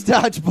 It is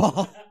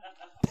dodgeball.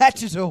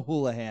 Patches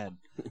O'Houlihan.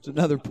 It's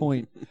another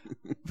point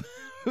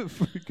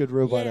for Good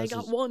Robot Yeah, I Us's.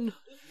 got one.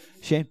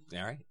 Shane,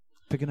 All right.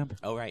 pick a number.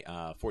 Oh, right.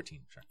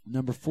 14. Sure.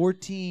 Number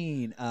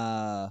 14.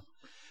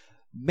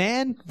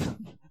 Man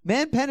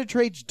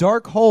penetrates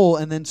dark hole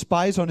and then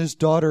spies on his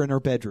daughter in her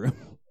bedroom.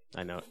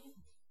 I know it.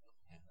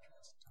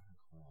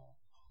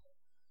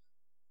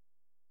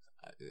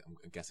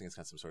 I'm guessing it's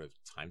got some sort of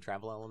time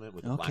travel element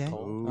with the Okay. black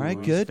hole. All right,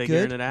 Ooh, good,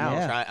 figuring good. it out.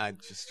 Yeah. I'm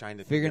just trying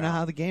to Figuring figure out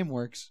how the game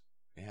works.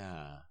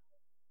 Yeah.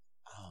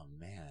 Oh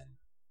man,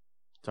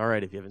 It's all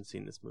right if you haven't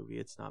seen this movie.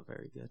 It's not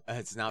very good.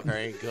 it's not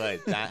very good.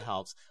 That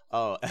helps.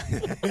 Oh,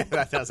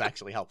 that does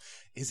actually help.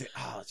 Is it?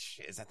 Oh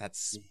shit! Is that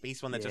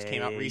space one that just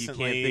came out Yeah, you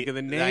recently? can't think of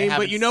the that I name, but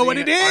haven't you know what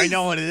seen it is. I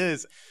know what it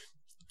is.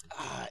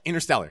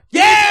 Interstellar.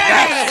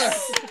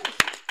 Yes!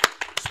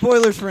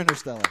 Spoilers for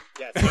Interstellar.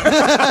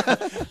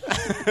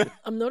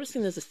 I'm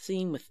noticing there's a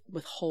scene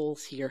with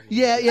holes here.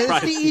 Yeah,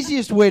 that's the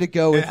easiest way to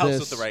go with It helps this.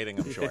 with the writing,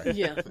 I'm sure.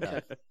 Yeah.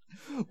 Okay.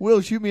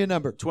 Will, shoot me a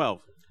number.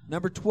 12.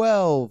 Number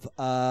 12.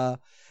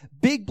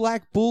 Big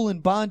black bull in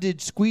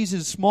bondage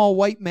squeezes small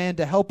white man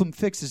to help him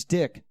fix his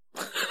dick.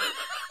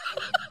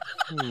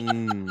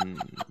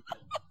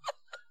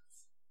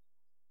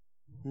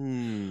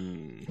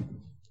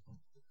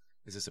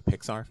 Is this a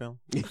Pixar film?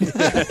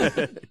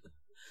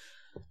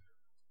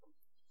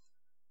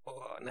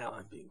 Oh, now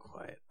I'm being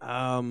quiet.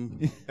 I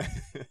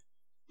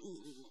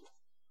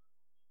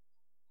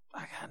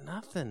got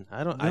nothing.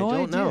 I don't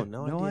know.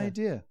 No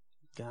idea.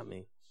 Got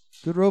me.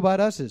 Good Robot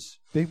Us's.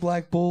 Big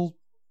black bull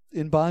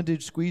in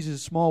bondage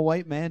squeezes small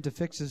white man to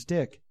fix his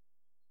dick.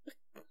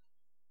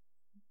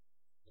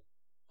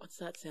 What's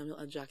that Samuel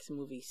L. Jackson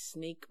movie?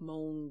 Snake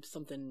Moan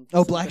something.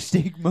 Oh, Black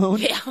Snake Moan?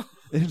 Yeah.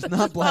 It's That not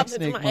just Black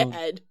popped into Snake my Moan.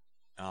 head.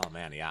 Oh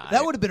man, yeah.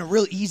 That would have been a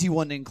real easy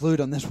one to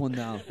include on this one,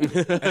 though.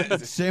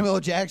 Samuel L.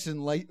 Jackson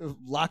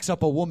locks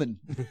up a woman.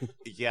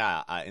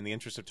 Yeah, in the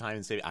interest of time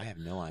and saving, I have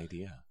no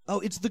idea. Oh,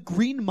 it's The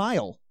Green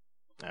Mile.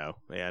 Oh,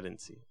 yeah, I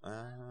didn't see.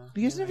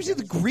 You guys never seen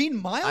The Green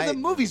Mile? That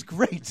movie's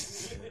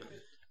great.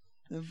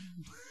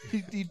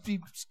 He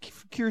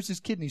cures his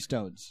kidney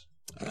stones.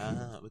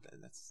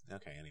 That's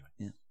okay.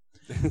 Anyway,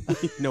 Yeah.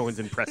 No one's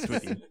impressed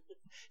with you.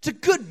 It's a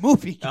good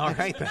movie. all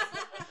right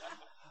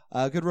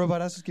then. Good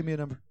Robot Us, give me a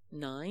number.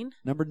 9.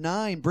 Number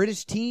 9.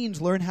 British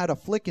teens learn how to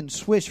flick and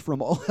swish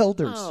from all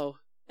elders. Oh,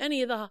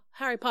 any of the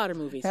Harry Potter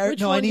movies. No,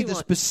 Which I one do need you the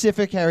want?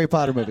 specific Harry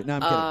Potter movie. No,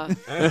 I'm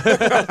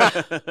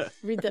kidding.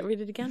 Read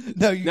it again.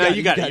 No, No,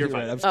 you got it. You're it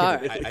fine. right. I was All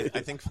kidding. right.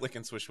 I think Flick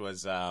and Swish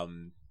was The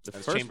was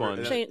first Chamber-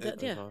 one.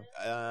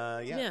 Yeah.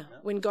 yeah.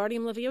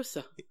 Wingardium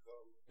Leviosa.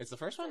 It's the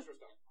first one.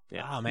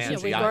 Yeah. Oh man, Yeah,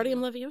 see, Wingardium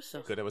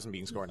Leviosa. good. I wasn't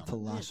being scored on.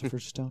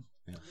 Philosopher's Stone.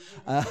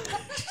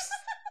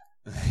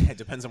 It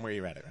depends on where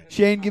you read it, right?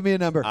 Shane, give me a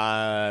number.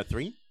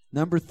 3.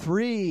 Number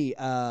 3.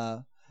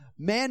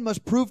 Man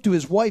must prove to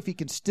his wife he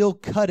can still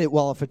cut it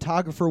while a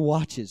photographer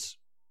watches.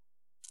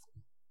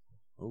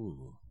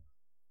 Ooh,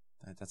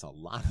 that's a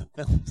lot of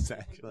films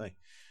actually.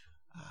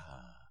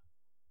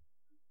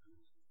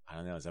 I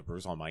don't know. Is that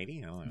Bruce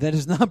Almighty? I don't know. That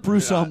is not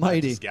Bruce I'm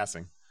Almighty. just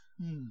guessing.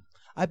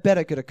 I bet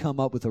I could have come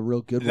up with a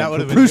real good That one would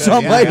for have been Bruce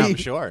good. Yeah, Almighty. I'm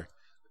sure.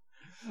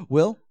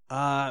 Will?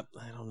 I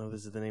don't know.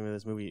 This is the name of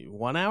this movie.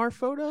 1 Hour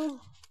Photo?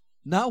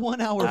 Not 1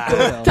 hour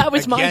photo. That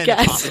was my Again,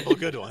 guess. possible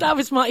good one. That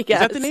was my Is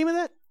guess. that the name of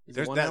that? Is it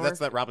There's 1 that, Hour? that's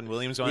that Robin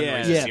Williams one Yeah. where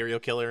he's a Yeah. serial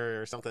killer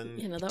or something.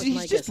 You know, that was He's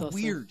my just guess also.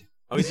 weird.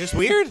 Oh, he's just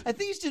weird? I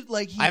think he's just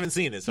like I haven't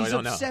seen it, so I he's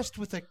don't know. obsessed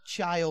with a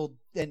child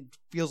and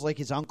feels like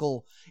his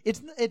uncle.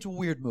 It's a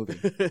weird movie.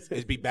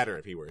 It'd be better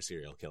if he were a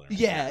serial killer.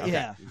 Yeah, Okay.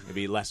 yeah. It'd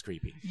be less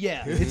creepy.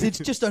 Yeah, it's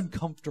just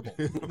uncomfortable.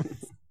 Do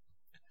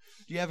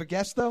you have a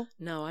guess though?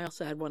 No, I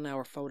also had 1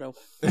 hour photo.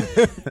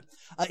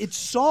 It's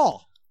Saw.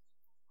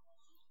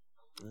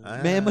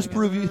 Man must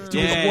prove to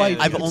Yeah. his wife.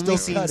 he I've can only still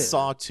seen cut it.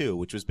 Saw 2,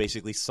 which was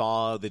basically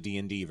Saw the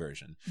D&D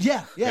version.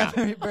 Yeah, Yeah.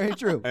 very, very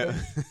true.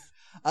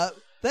 That's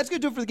going to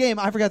do it for the game.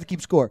 I forgot to keep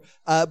score.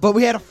 But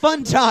we had a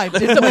fun time,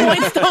 didn't The we?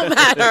 points don't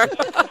matter.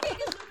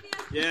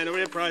 Yeah,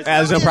 nobody had prizes.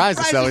 There's no Yeah,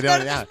 prizes, so we none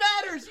don't. of Yeah. this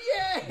matters.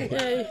 Yay!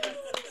 Yay.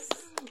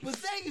 Well,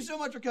 thank you so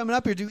much for coming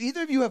up here. Do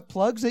either of you have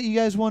plugs that you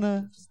guys want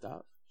to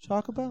Stop.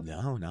 talk about?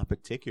 No, not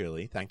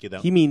particularly. Thank you, though.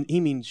 He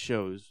means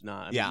shows,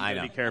 not. Yeah, you I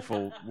gotta know. Be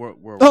careful where Oh,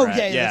 we're yeah,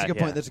 at. that's a good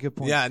point. That's a good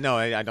point. Yeah, no,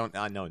 I don't.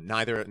 No,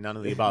 none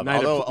of the above.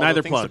 Neither- although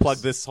neither things to plugs. plug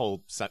this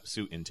whole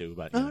suit into,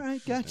 but All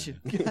right, gotcha.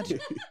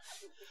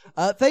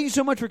 Thank you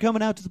so much for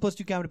coming out to the Plus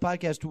 2 Comedy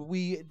Podcast.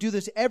 We do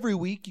this every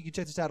week. You can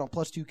check this out on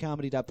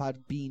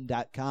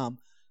plus2comedy.podbean.com.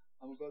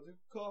 I'm going to go through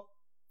cough.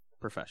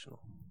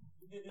 Professional.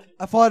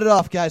 I fought it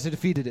off, guys. I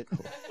defeated it.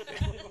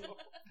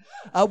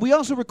 We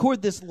also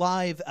record this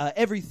live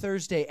every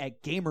Thursday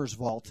at Gamers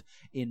Vault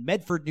in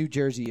Medford, New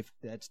Jersey, if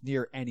that's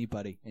near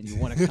anybody and you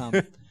want to come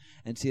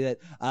and see that.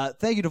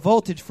 Thank you to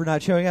Voltage for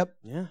not showing up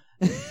Yeah.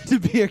 to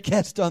be a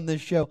guest on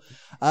this show.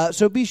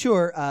 So be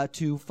sure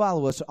to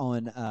follow us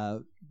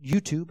on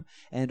YouTube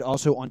and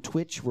also on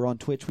Twitch. We're on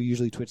Twitch. We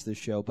usually Twitch this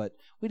show, but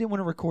we didn't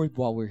want to record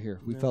while we're here.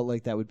 We felt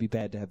like that would be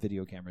bad to have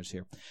video cameras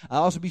here.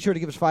 Also be sure to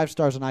give us 5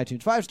 stars on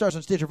iTunes, 5 stars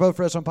on Stitcher, vote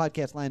for us on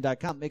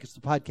podcastland.com, make us the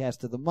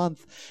podcast of the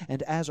month.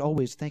 And as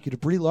always, thank you to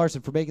Brie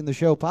Larson for making the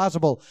show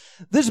possible.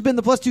 This has been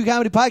the Plus 2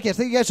 Comedy Podcast.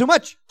 Thank you guys so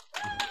much.